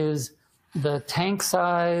at is the tank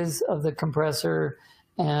size of the compressor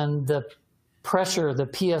and the pressure, the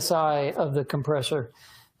PSI of the compressor.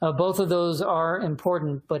 Both of those are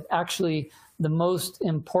important, but actually the most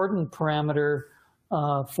important parameter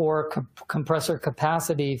for compressor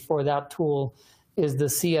capacity for that tool is the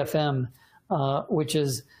CFM, which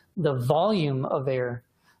is the volume of air.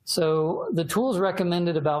 So the tool's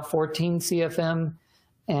recommended about 14 CFM,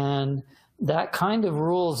 and that kind of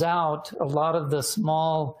rules out a lot of the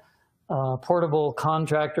small portable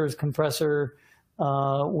contractors compressor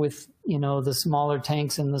with the smaller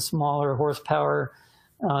tanks and the smaller horsepower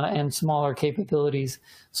and smaller capabilities.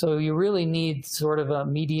 So you really need sort of a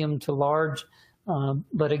medium to large.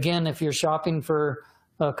 But again, if you're shopping for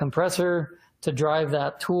a compressor to drive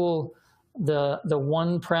that tool, the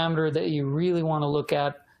one parameter that you really want to look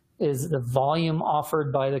at is the volume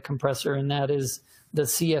offered by the compressor, and that is the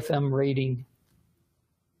CFM rating.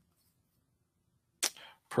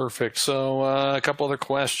 Perfect. So a couple other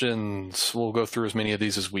questions. We'll go through as many of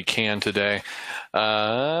these as we can today. We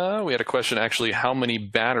had a question, actually, how many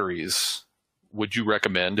batteries would you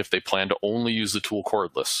recommend if they plan to only use the tool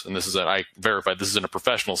cordless? And this is, I verified, this is in a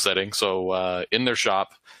professional setting. So in their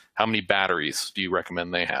shop, how many batteries do you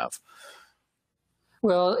recommend they have?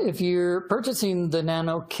 Well, if you're purchasing the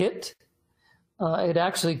Nano kit, it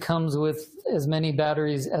actually comes with as many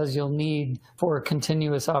batteries as you'll need for a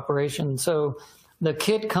continuous operation. So the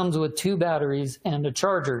kit comes with 2 batteries and a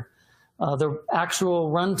charger. The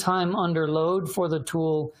actual runtime under load for the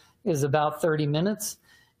tool is about 30 minutes,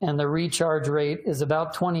 and the recharge rate is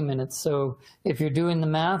about 20 minutes. So if you're doing the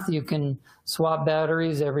math, you can swap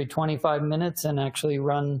batteries every 25 minutes and actually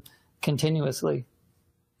run continuously.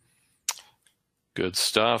 Good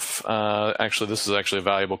stuff. Actually, this is actually a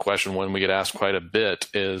valuable question. One we get asked quite a bit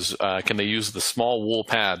is, can they use the small wool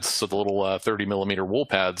pads, so the little 30 millimeter wool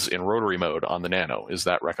pads in rotary mode on the Nano? Is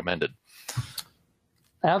that recommended?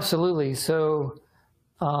 Absolutely. So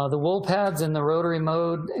the wool pads in the rotary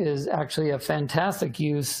mode is actually a fantastic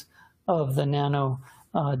use of the Nano.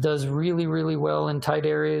 It does really, really well in tight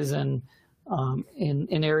areas and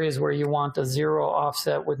in areas where you want a 0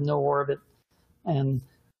 offset with no orbit. And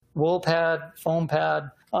wool pad, foam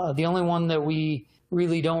pad. The only one that we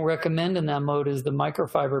really don't recommend in that mode is the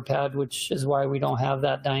microfiber pad, which is why we don't have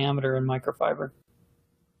that diameter in microfiber.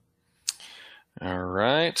 All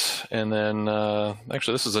right. And then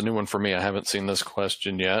actually, this is a new one for me. I haven't seen this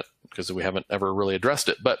question yet because we haven't ever really addressed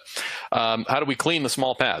it. But how do we clean the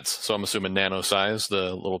small pads? So I'm assuming nano size,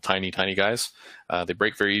 the little tiny, tiny guys. They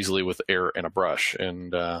break very easily with air and a brush.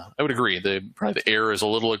 And I would agree. Probably the air is a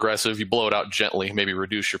little aggressive. You blow it out gently, maybe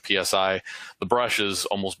reduce your PSI. The brush is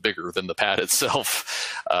almost bigger than the pad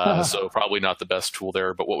itself. So probably not the best tool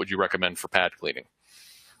there. But what would you recommend for pad cleaning?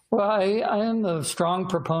 Well, I am a strong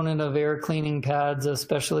proponent of air cleaning pads,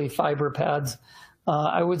 especially fiber pads.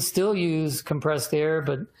 I would still use compressed air,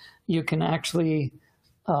 but you can actually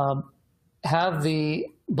have the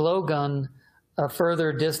blowgun a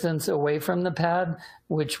further distance away from the pad,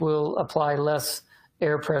 which will apply less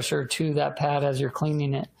air pressure to that pad as you're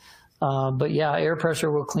cleaning it. But yeah, air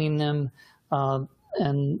pressure will clean them.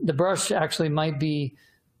 And the brush actually might be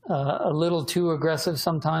a little too aggressive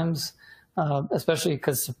sometimes, especially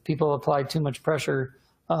because people apply too much pressure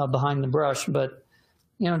behind the brush. But,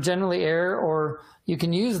 generally air, or you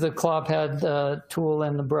can use the claw pad tool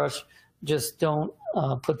and the brush, just don't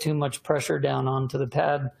put too much pressure down onto the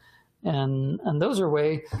pad. And those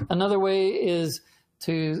are another way is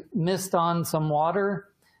to mist on some water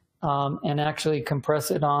and actually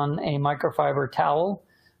compress it on a microfiber towel,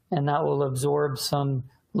 and that will absorb some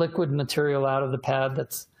liquid material out of the pad.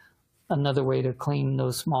 That's another way to clean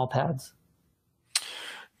those small pads.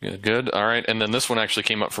 Good. All right. And then this one actually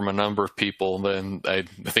came up from a number of people. Then I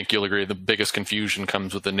think you'll agree the biggest confusion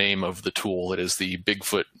comes with the name of the tool. It is the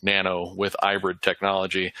BigFoot Nano with iBrid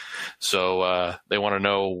technology. So they want to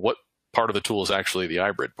know what part of the tool is actually the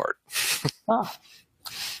iBrid part.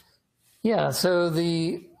 Yeah. So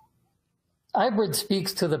the iBrid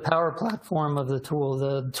speaks to the power platform of the tool.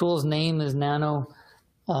 The tool's name is Nano,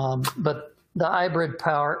 but the iBrid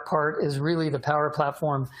power part is really the power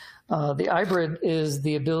platform. The iBrid is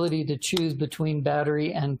the ability to choose between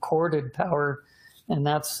battery and corded power, and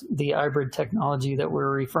that's the iBrid technology that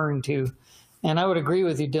we're referring to. And I would agree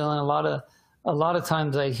with you, Dylan. A lot of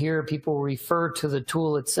times I hear people refer to the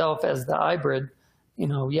tool itself as the iBrid.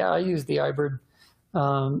 I use the iBrid.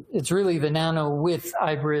 It's really the Nano with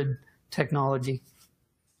iBrid technology.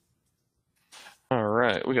 All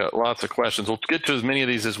right, we got lots of questions. We'll get to as many of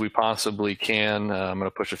these as we possibly can. I'm going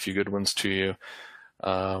to push a few good ones to you.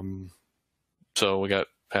 So we got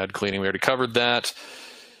pad cleaning. We already covered that.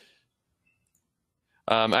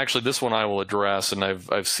 Actually, this one I will address, and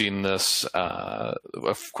I've seen this a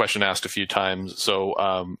question asked a few times.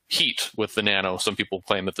 So heat with the Nano. Some people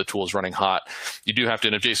claim that the tool is running hot. You do have to,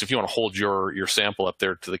 and Jason, if you want to hold your sample up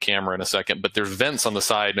there to the camera in a second, but there's vents on the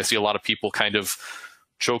side, and I see a lot of people kind of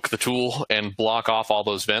choke the tool and block off all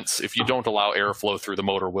those vents. If you don't allow airflow through, the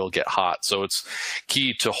motor will get hot. So it's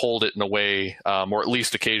key to hold it in a way, or at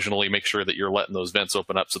least occasionally make sure that you're letting those vents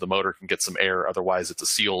open up so the motor can get some air. Otherwise, it's a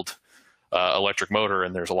sealed electric motor,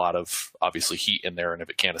 and there's a lot of obviously heat in there, and if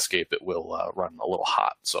it can't escape, it will run a little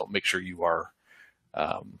hot. So make sure you are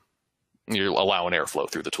you're allowing airflow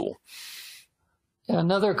through the tool.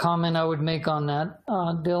 Another comment I would make on that,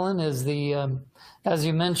 Dylan, is as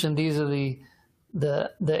you mentioned, these are the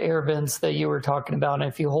air vents that you were talking about. And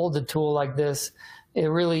if you hold a tool like this, it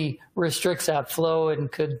really restricts that flow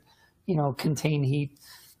and could, contain heat.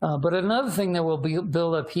 But another thing that will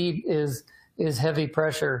build up heat is heavy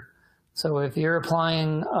pressure. So if you're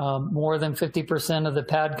applying more than 50% of the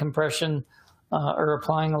pad compression or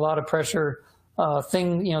applying a lot of pressure,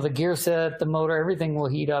 the gear set, the motor, everything will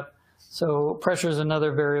heat up. So pressure is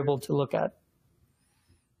another variable to look at.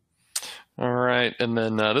 All right, and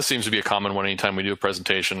then this seems to be a common one anytime we do a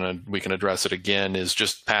presentation, and we can address it again, is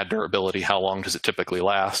just pad durability. How long does it typically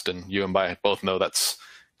last? And you and I both know that's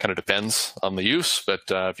kind of depends on the use, but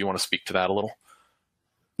if you want to speak to that a little.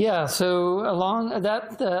 Yeah, so along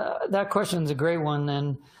that question is a great one.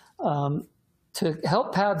 And to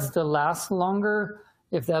help pads to last longer,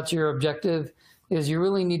 if that's your objective, is you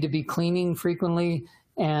really need to be cleaning frequently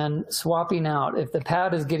and swapping out. If the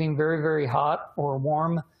pad is getting very, very hot or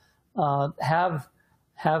warm, have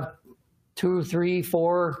 2, 3,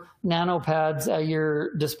 4 nano pads at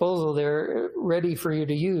your disposal there ready for you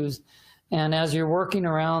to use. And as you're working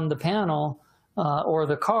around the panel or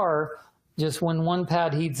the car, just when one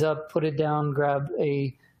pad heats up, put it down, grab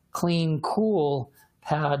a clean, cool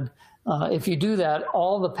pad. If you do that,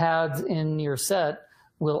 all the pads in your set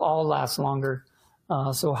will all last longer.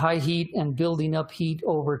 So high heat and building up heat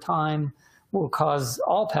over time will cause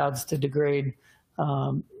all pads to degrade,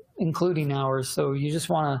 including ours. So you just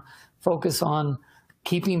want to focus on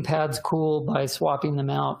keeping pads cool by swapping them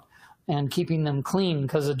out and keeping them clean,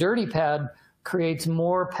 because a dirty pad creates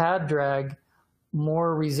more pad drag,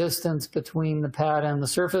 more resistance between the pad and the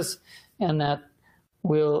surface, and that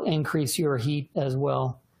will increase your heat as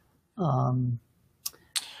well.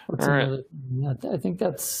 What's another? I think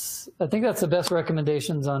that's the best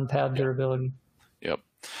recommendations on pad durability. Yep.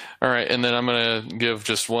 All right, and then I'm going to give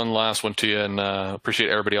just one last one to you, and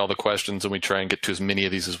appreciate everybody, all the questions, and we try and get to as many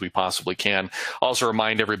of these as we possibly can. Also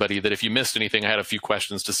remind everybody that if you missed anything, I had a few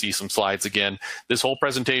questions to see some slides again. This whole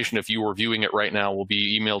presentation, if you were viewing it right now, will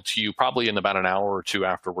be emailed to you probably in about an hour or two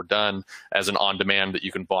after we're done as an on-demand that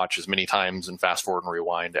you can watch as many times and fast forward and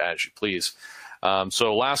rewind as you please.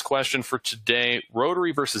 So last question for today,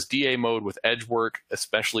 rotary versus DA mode with edge work,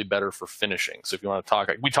 especially better for finishing. So if you want to talk,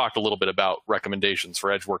 we talked a little bit about recommendations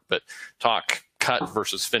for edge work, but talk cut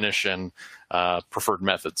versus finish and preferred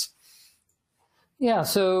methods. Yeah,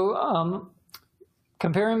 so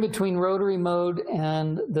comparing between rotary mode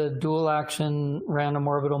and the dual action random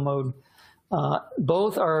orbital mode,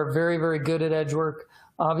 both are very, very good at edge work.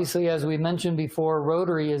 Obviously, as we mentioned before,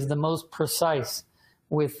 rotary is the most precise.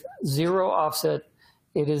 With 0 offset,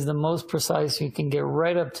 it is the most precise. You can get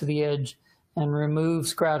right up to the edge and remove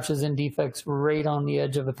scratches and defects right on the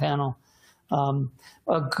edge of a panel.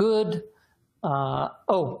 A good, answer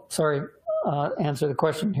the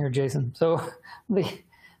question here, Jason. So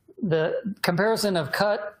the comparison of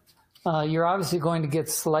cut, you're obviously going to get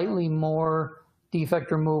slightly more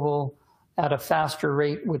defect removal at a faster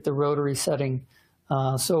rate with the rotary setting.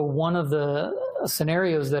 So one of the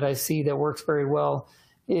scenarios that I see that works very well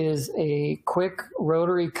is a quick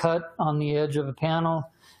rotary cut on the edge of a panel,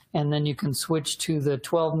 and then you can switch to the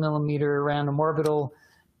 12 millimeter random orbital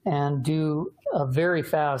and do a very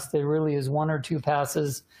fast, it really is 1 or 2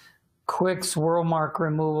 passes, quick swirl mark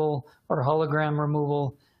removal or hologram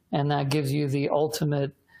removal, and that gives you the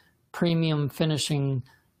ultimate premium finishing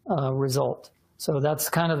result. So that's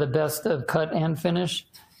kind of the best of cut and finish,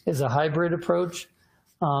 is a hybrid approach.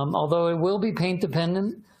 Although it will be paint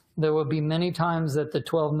dependent, there will be many times that the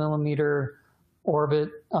 12 millimeter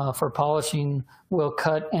orbit for polishing will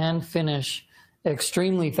cut and finish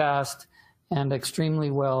extremely fast and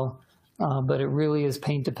extremely well, but it really is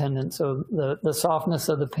paint dependent. So the softness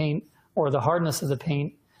of the paint or the hardness of the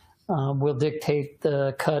paint will dictate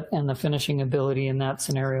the cut and the finishing ability in that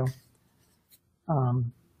scenario.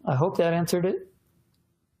 I hope that answered it.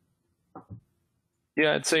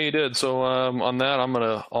 Yeah, I'd say you did. So on that,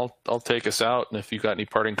 I'll take us out, and if you've got any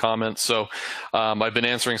parting comments. So I've been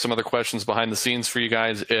answering some other questions behind the scenes for you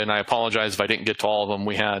guys, and I apologize if I didn't get to all of them.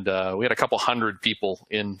 We had a couple hundred people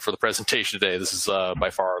in for the presentation today. This is by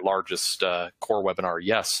far our largest C.O.R.E webinar.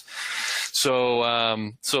 Yes.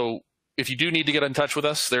 So if you do need to get in touch with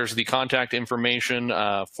us, there's the contact information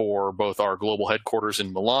for both our global headquarters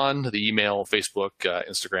in Milan, the email, Facebook,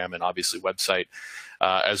 Instagram, and obviously website.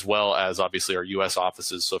 As well as obviously our U.S.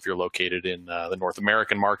 offices. So if you're located in the North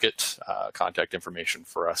American market, contact information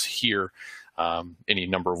for us here, any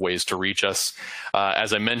number of ways to reach us.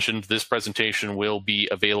 As I mentioned, this presentation will be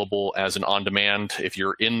available as an on-demand. If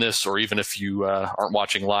you're in this, or even if you aren't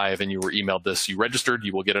watching live and you were emailed this, you registered,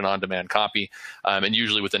 you will get an on-demand copy. And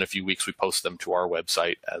usually within a few weeks, we post them to our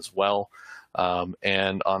website as well.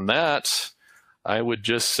 And on that, I would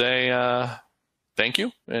just say thank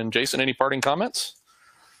you. And Jason, any parting comments?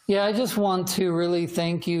 Yeah, I just want to really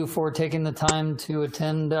thank you for taking the time to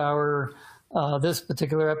attend our this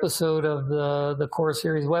particular episode of the C.O.R.E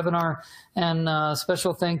series webinar. And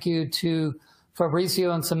special thank you to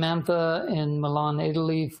Fabrizio and Samantha in Milan,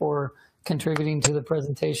 Italy for contributing to the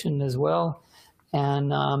presentation as well.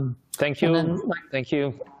 And thank you. And then, thank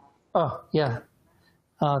you. Oh, yeah.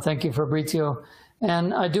 Thank you, Fabrizio.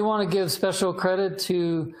 And I do want to give special credit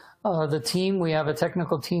to the team. We have a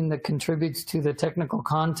technical team that contributes to the technical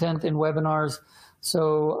content in webinars.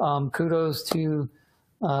 So kudos to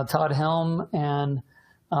Todd Helm and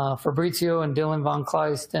Fabrizio and Dylan Von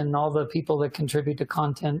Kleist and all the people that contribute to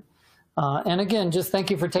content. And again, just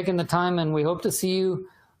thank you for taking the time, and we hope to see you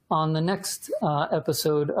on the next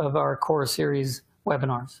episode of our C.O.R.E series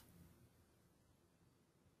webinars.